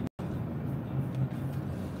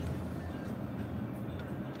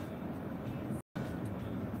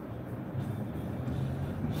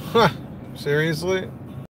 Huh, seriously?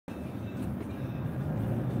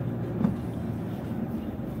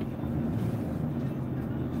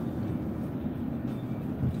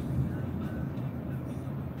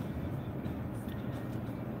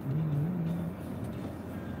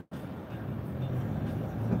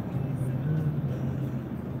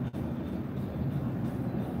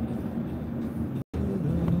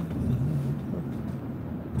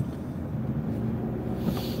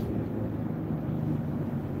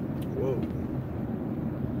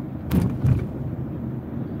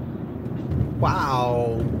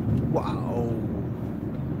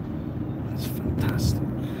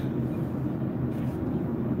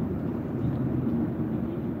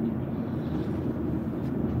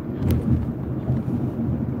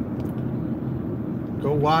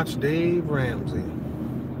 watch Dave Ramsey.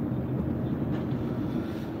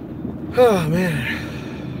 Oh, man.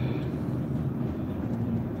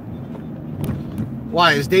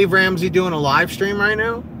 Why, is Dave Ramsey doing a live stream right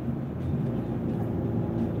now?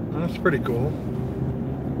 That's pretty cool.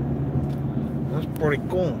 That's pretty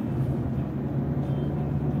cool.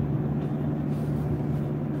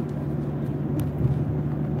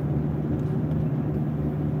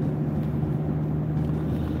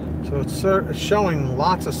 So it's showing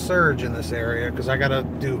lots of surge in this area because I got to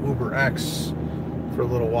do UberX for a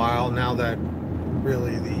little while now that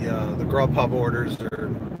really the GrubHub orders are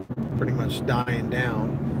pretty much dying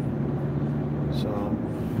down. So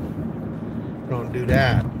don't do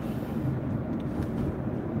that.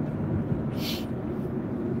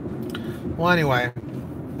 Well, anyway,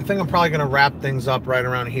 I think I'm probably going to wrap things up right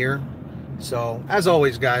around here. So as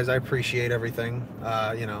always, guys, I appreciate everything.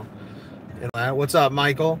 You know, what's up,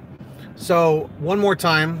 Michael? So one more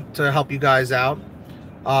time to help you guys out.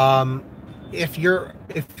 If your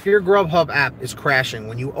GrubHub app is crashing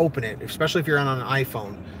when you open it, especially if you're on an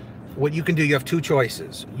iPhone, what you can do, you have two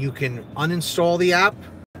choices. You can uninstall the app,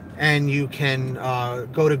 and you can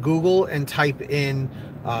go to Google and type in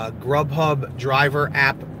GrubHub driver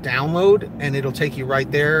app download, and it'll take you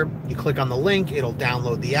right there. You click on the link, it'll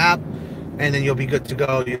download the app, and then you'll be good to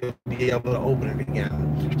go. You'll be able to open it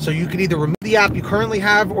again. So you can either remove the app you currently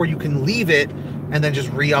have, or you can leave it and then just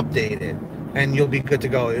re-update it, and you'll be good to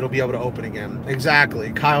go. It'll be able to open again.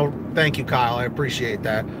 Exactly. Kyle, thank you, Kyle. I appreciate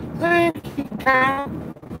that. Thank you, Kyle.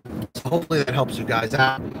 So hopefully that helps you guys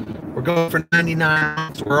out. We're going for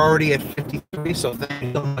 99. So we're already at 53. So thank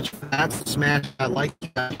you so much for that. So smash that like,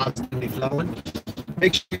 keep that positivity flowing.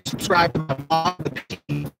 Make sure you subscribe to my blog, the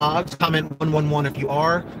PT Blogs. Comment 111 if you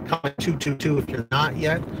are. Comment 222 if you're not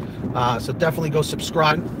yet. So definitely go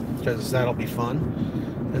subscribe because that'll be fun.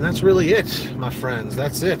 And that's really it, my friends.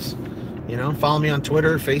 That's it. You know, follow me on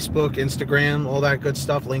Twitter, Facebook, Instagram, all that good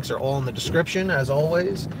stuff. Links are all in the description, as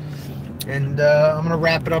always. And I'm going to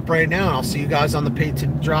wrap it up right now. I'll see you guys on the Paid to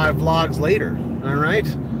Drive vlogs later. All right?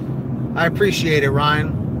 I appreciate it,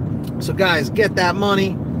 Ryan. So, guys, get that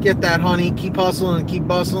money. Get that honey. Keep hustling and keep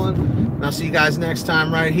bustling. And I'll see you guys next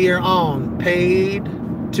time right here on Paid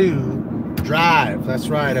to Drive. That's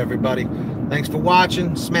right, everybody. Thanks for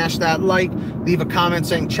watching. Smash that like. Leave a comment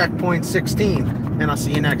saying checkpoint 16. And I'll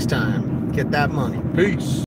see you next time. Get that money. Peace.